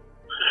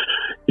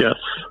 Yes.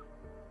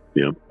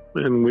 Yep.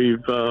 And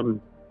we've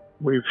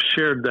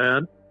shared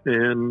that,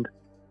 and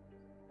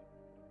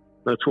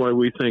that's why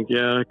we think,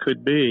 it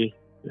could be.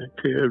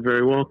 It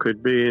very well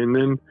could be. And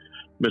then,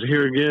 but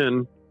here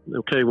again,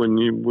 okay, when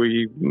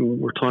we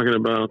were talking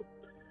about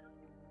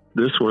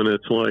this one,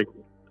 it's like,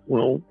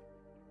 well,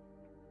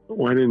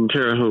 why didn't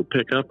Terre Haute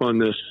pick up on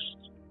this,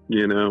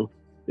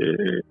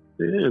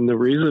 And the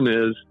reason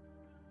is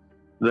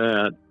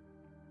that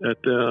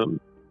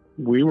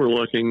we were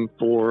looking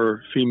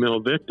for female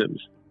victims.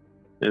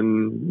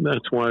 And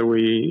that's why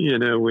we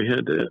had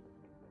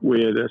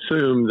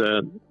assumed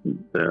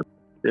that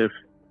if,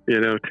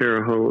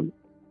 Terre Haute,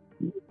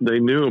 they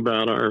knew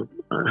about our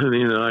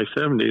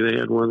I-70, they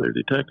had one of their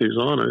detectives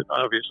on it,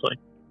 obviously.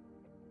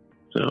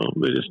 So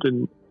they just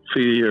didn't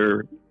see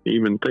or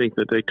even think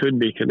that they could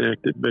be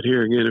connected. But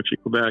here again, if you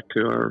go back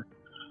to our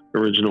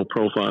original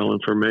profile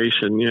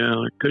information,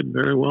 it could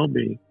very well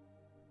be.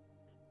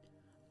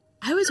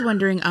 I was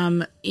wondering,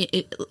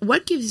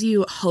 what gives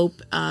you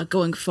hope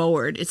going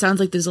forward? It sounds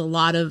like there's a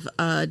lot of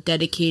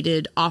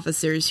dedicated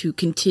officers who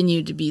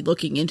continue to be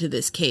looking into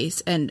this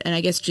case, and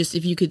I guess just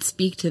if you could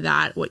speak to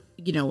that, what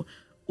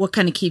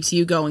kind of keeps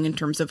you going in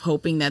terms of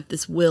hoping that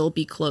this will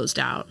be closed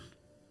out?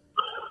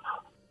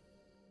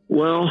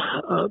 Well,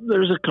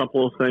 there's a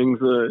couple of things.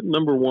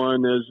 Number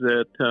one is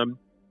that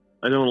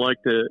I don't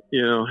like to,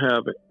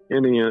 have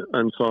any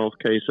unsolved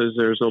cases.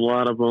 There's a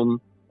lot of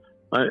them.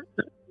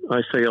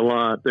 I say a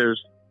lot.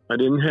 I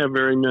didn't have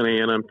very many,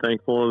 and I'm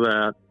thankful of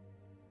that.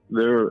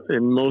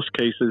 In most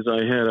cases,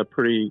 I had a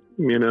pretty,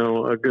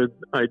 a good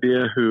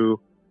idea who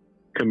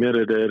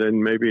committed it,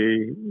 and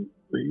maybe,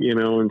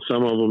 in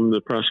some of them,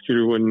 the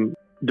prosecutor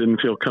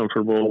didn't feel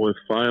comfortable with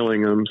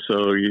filing them.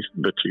 So,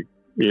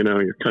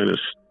 you're kind of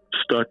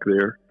stuck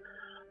there.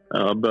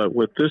 But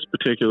with this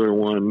particular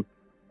one,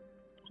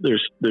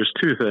 there's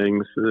two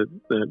things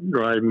that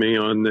drive me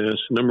on this.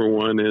 Number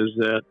one is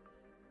that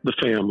the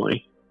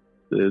family.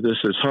 This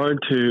is hard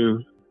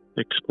to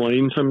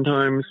explain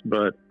sometimes,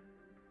 but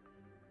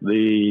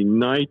the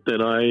night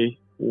that I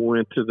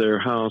went to their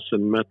house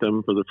and met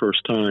them for the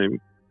first time,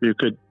 you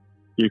could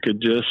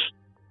just,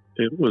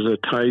 it was a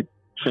tight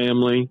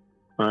family.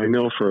 I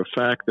know for a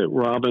fact that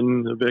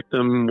Robin, the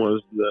victim,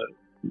 was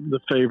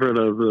the favorite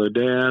of the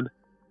dad.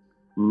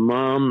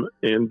 Mom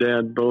and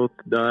dad both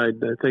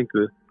died. I think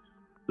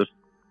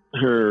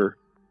her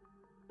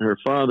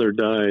father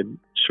died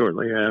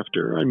shortly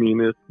after. I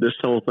mean, this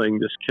whole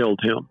thing just killed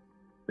him.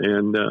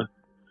 And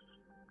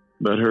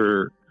but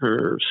her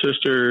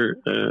sister,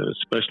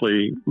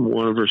 especially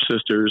one of her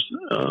sisters,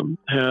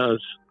 has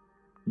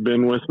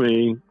been with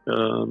me.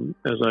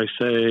 As I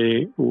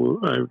say,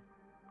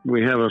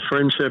 we have a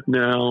friendship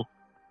now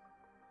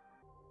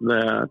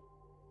that,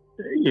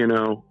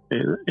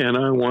 and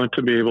I want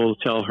to be able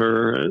to tell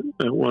her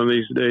that one of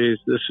these days,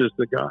 this is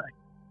the guy.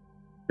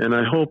 And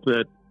I hope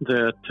that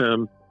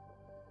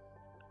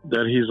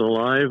he's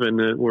alive and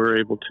that we're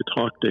able to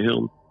talk to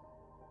him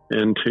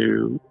and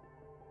to,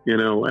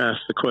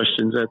 ask the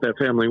questions that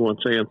family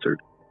wants answered,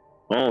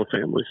 all the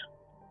families.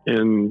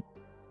 And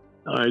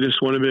I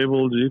just want to be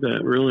able to do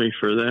that really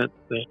for that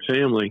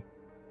family.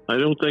 I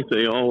don't think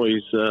they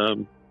always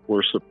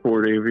were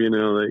supportive,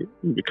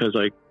 because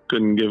I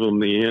couldn't give them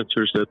the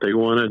answers that they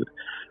wanted.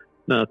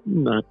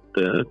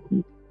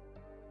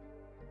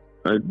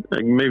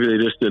 Maybe they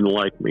just didn't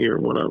like me or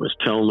what I was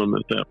telling them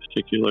at that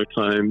particular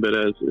time. But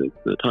as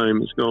the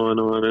time has gone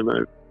on and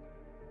I've,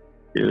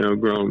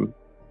 grown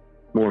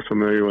more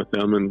familiar with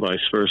them and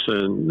vice versa,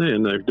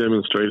 and I've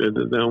demonstrated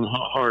to them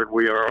how hard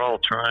we are all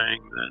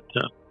trying,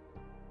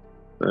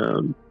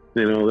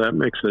 that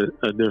makes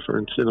a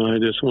difference. And I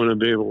just want to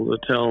be able to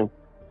tell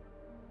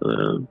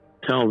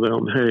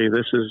them, hey,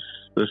 this is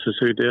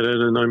who did it,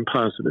 and I'm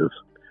positive.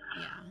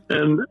 Yeah.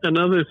 And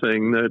another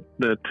thing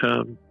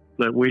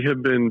that we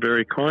have been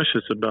very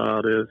cautious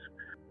about is,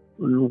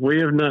 we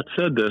have not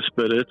said this,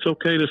 but it's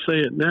okay to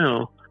say it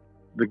now.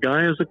 The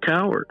guy is a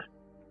coward.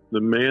 The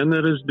man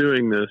that is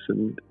doing this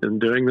and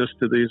doing this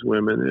to these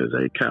women is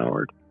a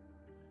coward.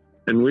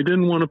 And we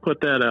didn't want to put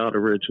that out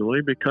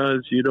originally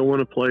because you don't want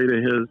to play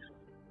to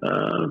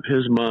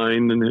his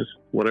mind and his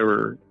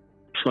whatever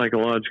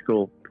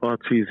psychological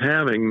thoughts he's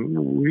having.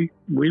 We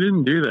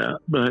didn't do that,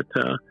 but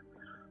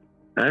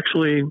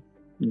actually,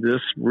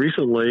 this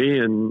recently,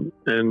 and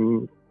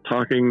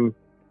talking,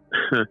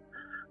 I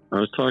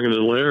was talking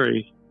to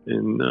Larry,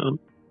 and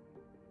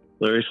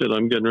Larry said,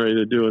 "I'm getting ready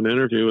to do an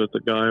interview with the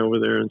guy over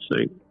there in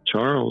St.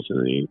 Charles,"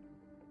 and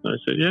I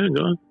said, "Yeah,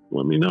 go.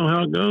 Let me know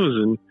how it goes."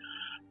 And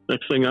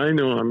next thing I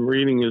know, I'm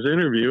reading his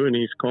interview, and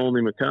he's calling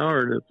him a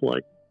coward. It's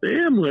like,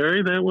 damn,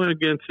 Larry, that went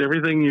against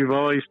everything you've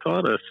always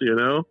taught us, you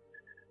know?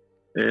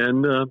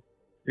 And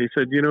he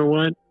said, "You know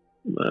what?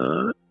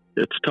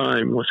 It's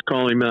time. Let's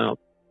call him out.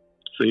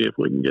 See if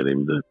we can get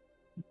him to..."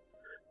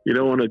 You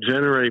don't want to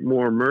generate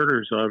more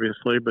murders,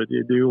 obviously, but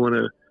you do want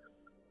to,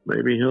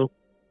 maybe he'll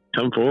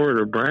come forward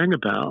or brag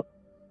about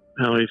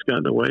how he's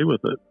gotten away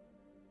with it.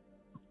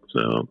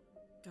 So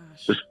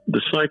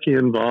the psyche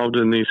involved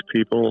in these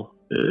people,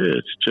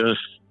 it's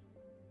just,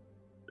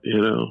 you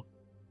know,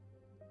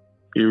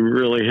 you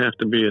really have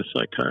to be a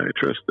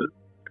psychiatrist, a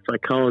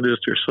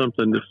psychologist or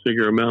something to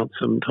figure them out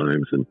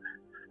sometimes. And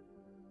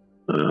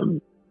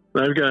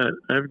I've got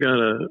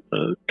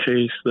a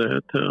case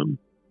that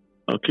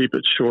I'll keep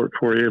it short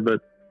for you,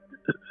 but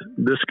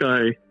this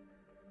guy,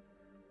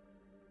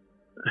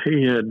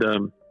 he had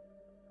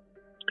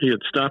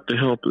stopped to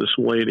help this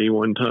lady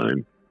one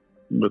time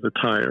with a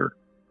tire,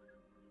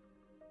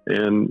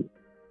 and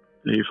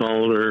he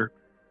followed her.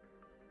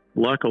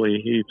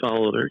 Luckily, he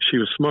followed her. She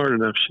was smart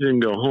enough. She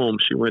didn't go home.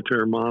 She went to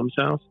her mom's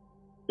house,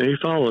 and he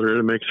followed her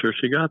to make sure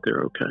she got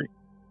there okay.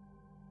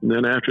 And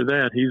then after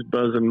that, he's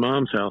buzzing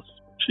mom's house.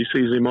 She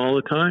sees him all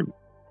the time,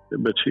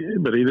 but he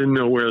didn't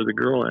know where the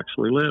girl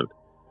actually lived.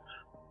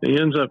 He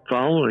ends up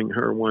following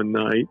her one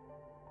night,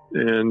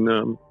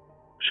 and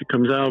she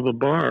comes out of a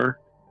bar,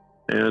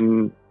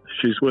 and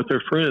she's with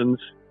her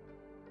friends,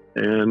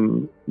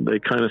 and they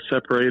kind of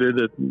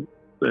separated at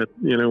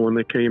you know, when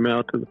they came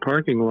out to the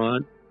parking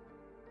lot,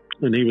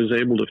 and he was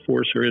able to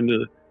force her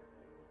into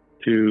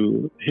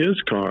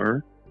his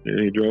car, and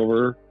he drove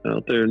her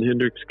out there in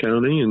Hendricks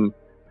County, and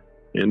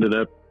ended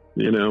up,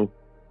 you know,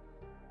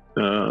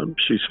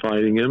 she's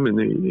fighting him, and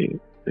he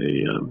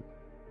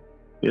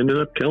ended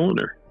up killing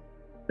her.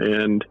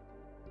 And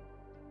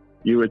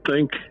you would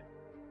think,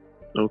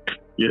 okay,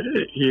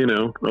 you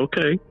know,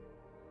 okay,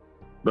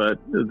 but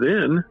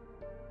then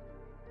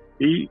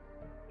he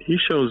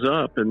shows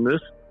up, and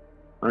this,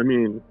 I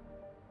mean,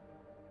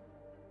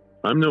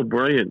 I'm no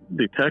brilliant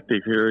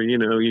detective here. You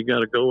know, you got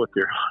to go with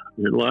your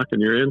luck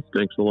and your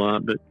instincts a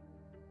lot. But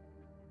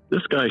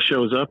this guy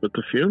shows up at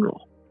the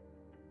funeral,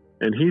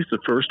 and he's the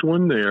first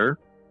one there.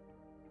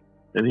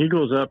 And he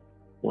goes up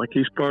like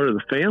he's part of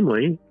the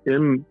family,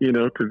 in, you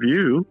know, to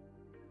view.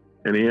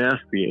 And he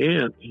asked the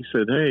aunt. He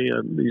said, "Hey,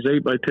 these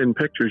 8x10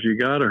 pictures you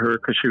got of her,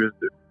 because she was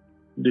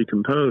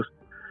decomposed."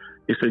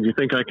 He said, "You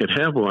think I could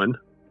have one?"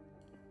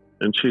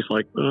 And she's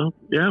like, "Well,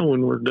 yeah,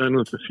 when we're done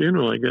with the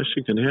funeral, I guess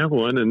you can have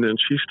one." And then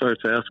she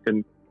starts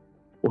asking,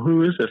 "Well,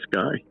 who is this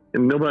guy?"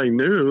 And nobody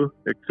knew,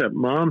 except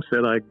Mom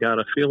said, "I got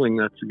a feeling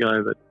that's the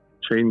guy that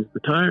changed the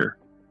tire."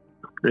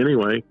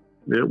 Anyway,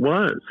 it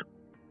was.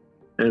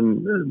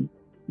 And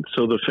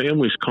so the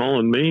family's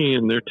calling me,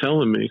 and they're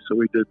telling me, so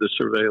we did the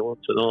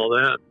surveillance and all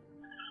that.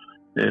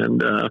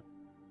 And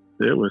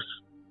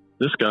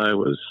this guy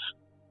was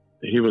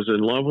in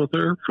love with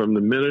her from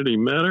the minute he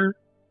met her.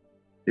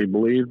 He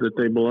believed that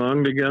they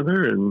belonged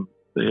together, and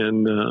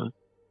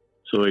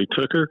so he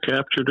took her,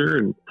 captured her,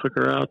 and took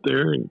her out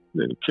there, and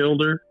then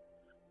killed her,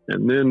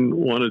 and then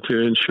wanted to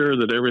ensure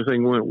that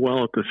everything went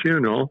well at the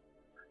funeral.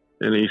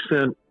 And he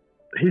sent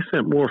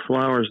more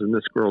flowers than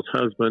this girl's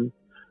husband.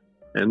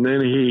 And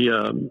then he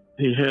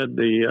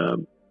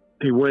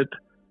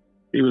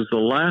was the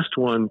last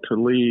one to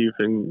leave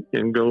and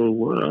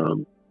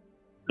go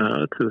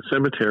to the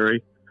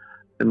cemetery,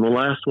 and the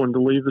last one to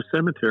leave the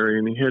cemetery,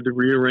 and he had to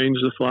rearrange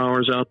the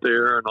flowers out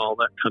there and all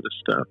that kind of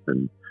stuff.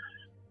 And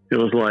it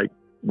was like,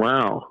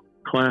 wow,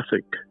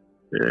 classic,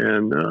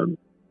 and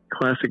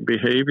classic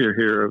behavior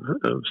here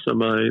of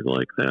somebody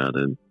like that.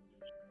 And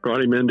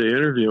brought him in to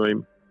interview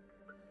him.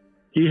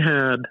 He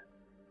had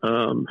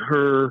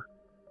her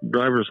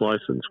driver's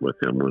license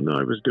with him when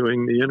I was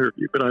doing the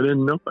interview, but I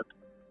didn't know it.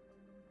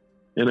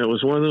 And it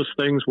was one of those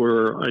things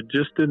where I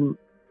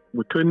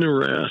couldn't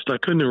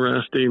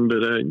arrest him,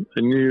 but I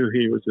knew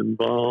he was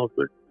involved.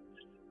 But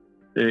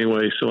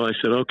anyway, so I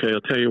said, "Okay,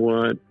 I'll tell you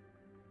what,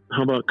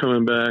 how about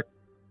coming back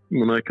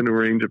when I can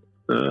arrange a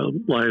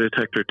lie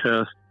detector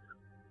test?"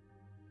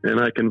 And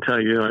I can tell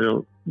you, I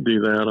don't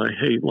do that. I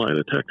hate lie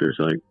detectors.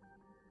 I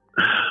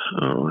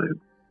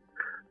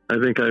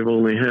think I've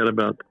only had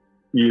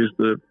used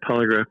the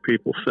polygraph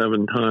people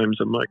 7 times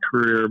in my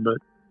career, but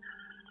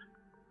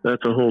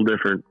that's a whole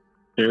different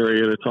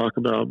area to talk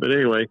about. But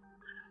anyway,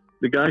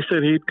 the guy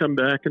said he'd come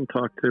back and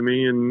talk to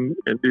me and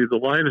do the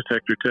lie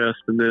detector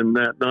test. And then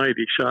that night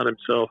he shot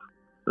himself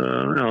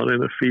out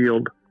in a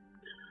field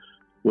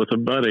with a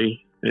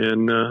buddy,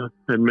 and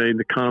had made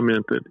the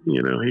comment that,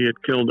 you know, he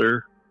had killed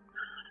her,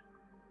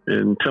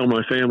 and tell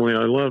my family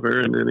I love her.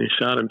 And then he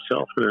shot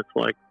himself. And it's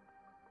like,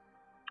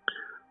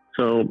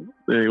 So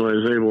anyway, I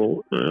was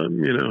able,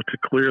 to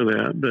clear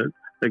that. But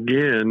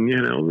again,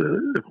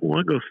 if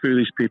one goes through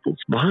these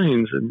people's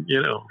minds and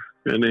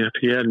if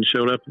he hadn't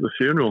showed up at the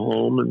funeral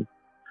home and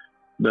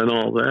done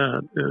all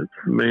that, it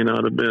may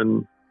not have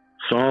been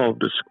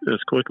solved as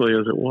quickly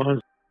as it was.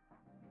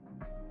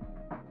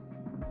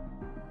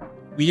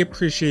 We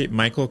appreciate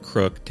Michael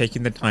Crook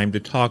taking the time to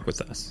talk with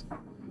us.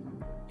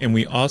 And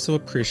we also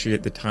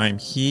appreciate the time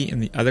he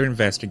and the other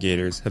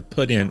investigators have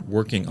put in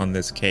working on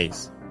this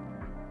case.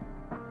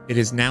 It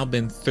has now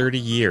been 30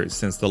 years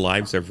since the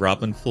lives of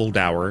Robin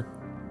Fuldauer,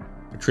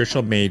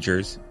 Patricia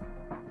Majors,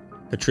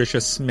 Patricia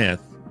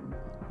Smith,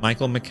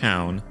 Michael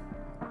McCown,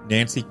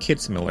 Nancy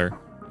Kitzmiller,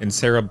 and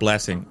Sarah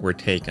Blessing were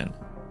taken.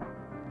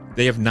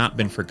 They have not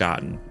been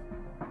forgotten,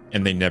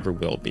 and they never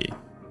will be.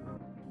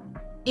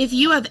 If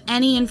you have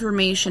any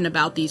information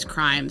about these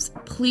crimes,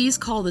 please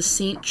call the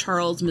St.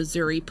 Charles,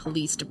 Missouri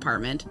Police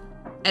Department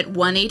at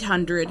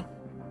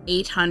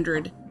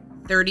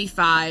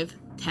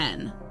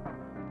 1-800-800-3510.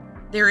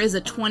 There is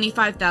a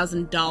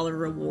 $25,000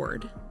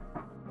 reward.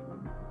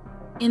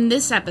 In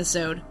this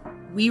episode,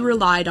 we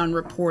relied on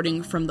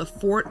reporting from the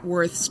Fort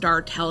Worth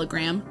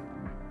Star-Telegram,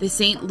 the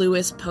St.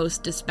 Louis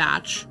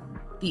Post-Dispatch,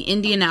 the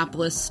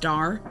Indianapolis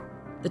Star,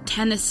 the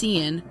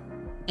Tennessean,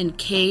 and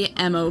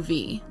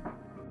KMOV.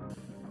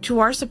 To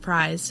our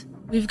surprise,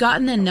 we've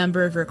gotten a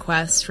number of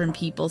requests from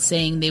people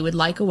saying they would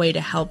like a way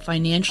to help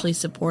financially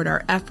support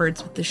our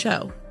efforts with the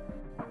show.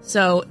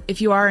 So,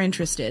 if you are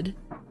interested,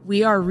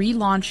 we are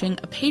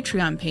relaunching a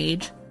Patreon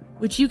page,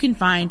 which you can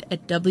find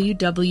at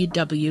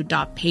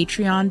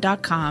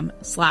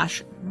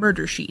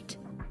www.patreon.com/murdersheet.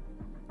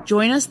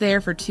 Join us there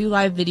for 2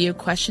 live video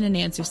question and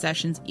answer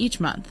sessions each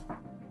month.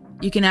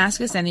 You can ask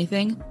us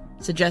anything,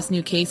 suggest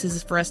new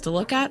cases for us to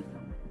look at,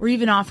 or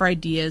even offer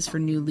ideas for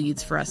new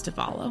leads for us to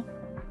follow.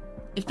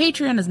 If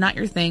Patreon is not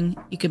your thing,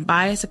 you can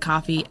buy us a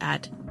coffee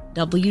at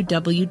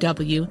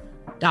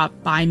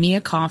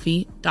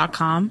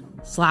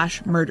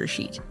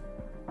www.buymeacoffee.com/murdersheet.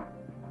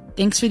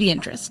 Thanks for the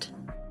interest.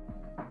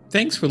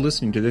 Thanks for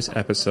listening to this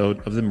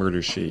episode of The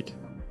Murder Sheet.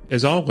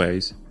 As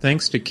always,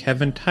 thanks to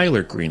Kevin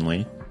Tyler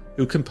Greenlee,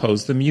 who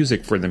composed the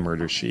music for The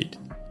Murder Sheet,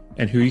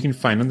 and who you can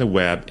find on the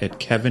web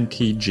at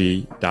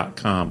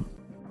kevintg.com.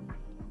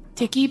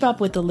 To keep up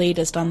with the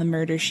latest on The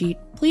Murder Sheet,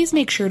 please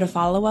make sure to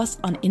follow us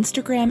on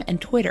Instagram and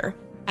Twitter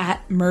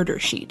at Murder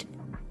Sheet,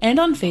 and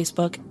on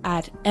Facebook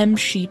at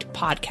MSheet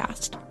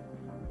Podcast,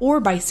 or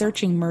by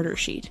searching Murder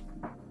Sheet.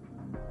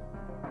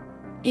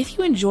 If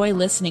you enjoy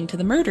listening to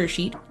The Murder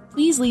Sheet,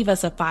 please leave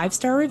us a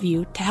 5-star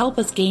review to help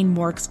us gain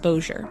more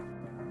exposure.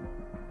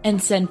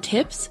 And send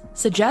tips,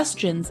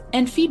 suggestions,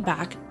 and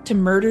feedback to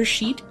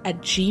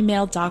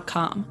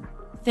murdersheet@gmail.com.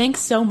 Thanks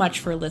so much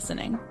for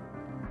listening.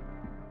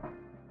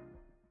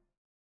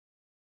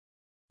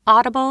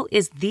 Audible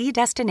is the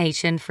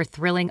destination for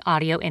thrilling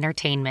audio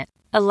entertainment.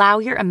 Allow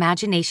your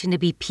imagination to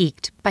be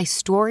piqued by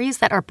stories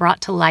that are brought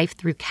to life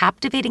through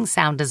captivating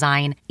sound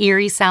design,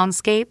 eerie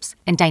soundscapes,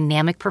 and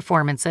dynamic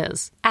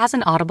performances. As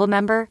an Audible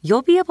member,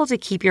 you'll be able to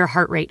keep your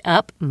heart rate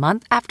up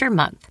month after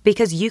month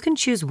because you can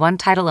choose one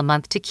title a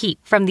month to keep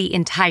from the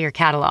entire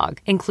catalog,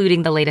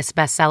 including the latest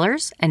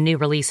bestsellers and new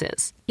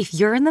releases. If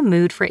you're in the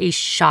mood for a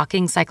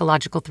shocking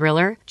psychological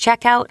thriller,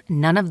 check out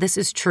None of This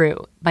Is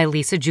True by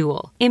Lisa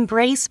Jewell.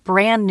 Embrace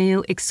brand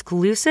new,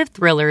 exclusive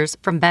thrillers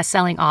from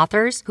best-selling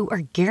authors who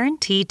are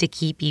guaranteed to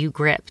keep you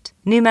gripped.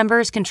 New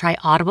members can try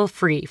Audible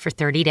free for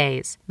 30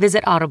 days.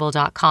 Visit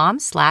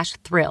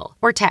audible.com/thrill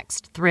or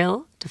text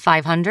thrill to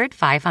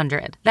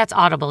 500-500. That's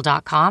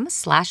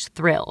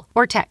audible.com/thrill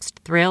or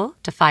text thrill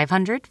to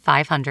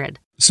 500-500.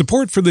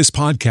 Support for this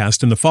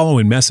podcast and the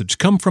following message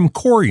come from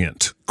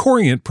Corient.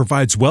 Corient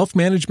provides wealth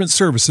management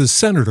services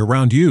centered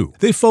around you.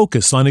 They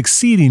focus on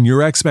exceeding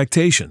your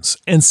expectations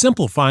and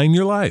simplifying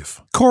your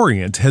life.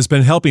 Corient has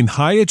been helping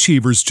high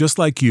achievers just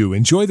like you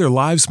enjoy their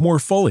lives more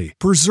fully,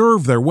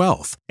 preserve their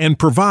wealth, and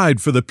provide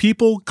for the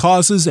people,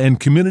 causes, and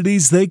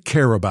communities they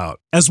care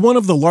about. As one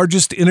of the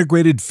largest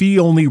integrated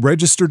fee-only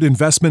registered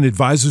investment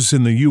advisors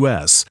in the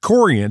U.S.,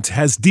 Corient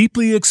has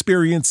deeply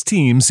experienced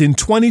teams in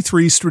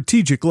 23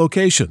 strategic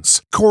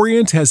locations.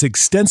 Corient has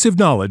extensive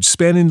knowledge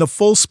spanning the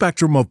full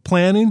spectrum of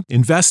planning,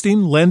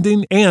 investing,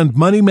 lending, and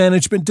money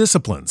management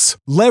disciplines.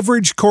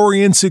 Leverage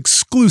Corient's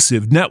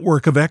exclusive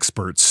network of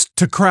experts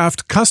to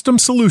craft custom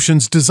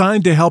solutions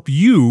designed to help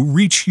you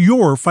reach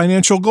your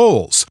financial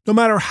goals, no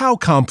matter how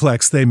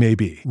complex they may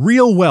be.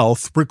 Real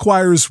wealth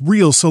requires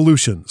real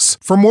solutions.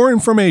 For more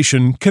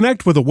information,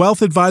 connect with a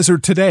wealth advisor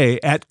today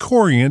at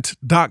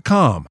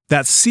Corient.com.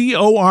 That's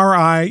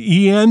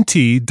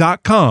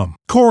Corient.com.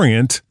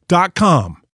 Corient.com.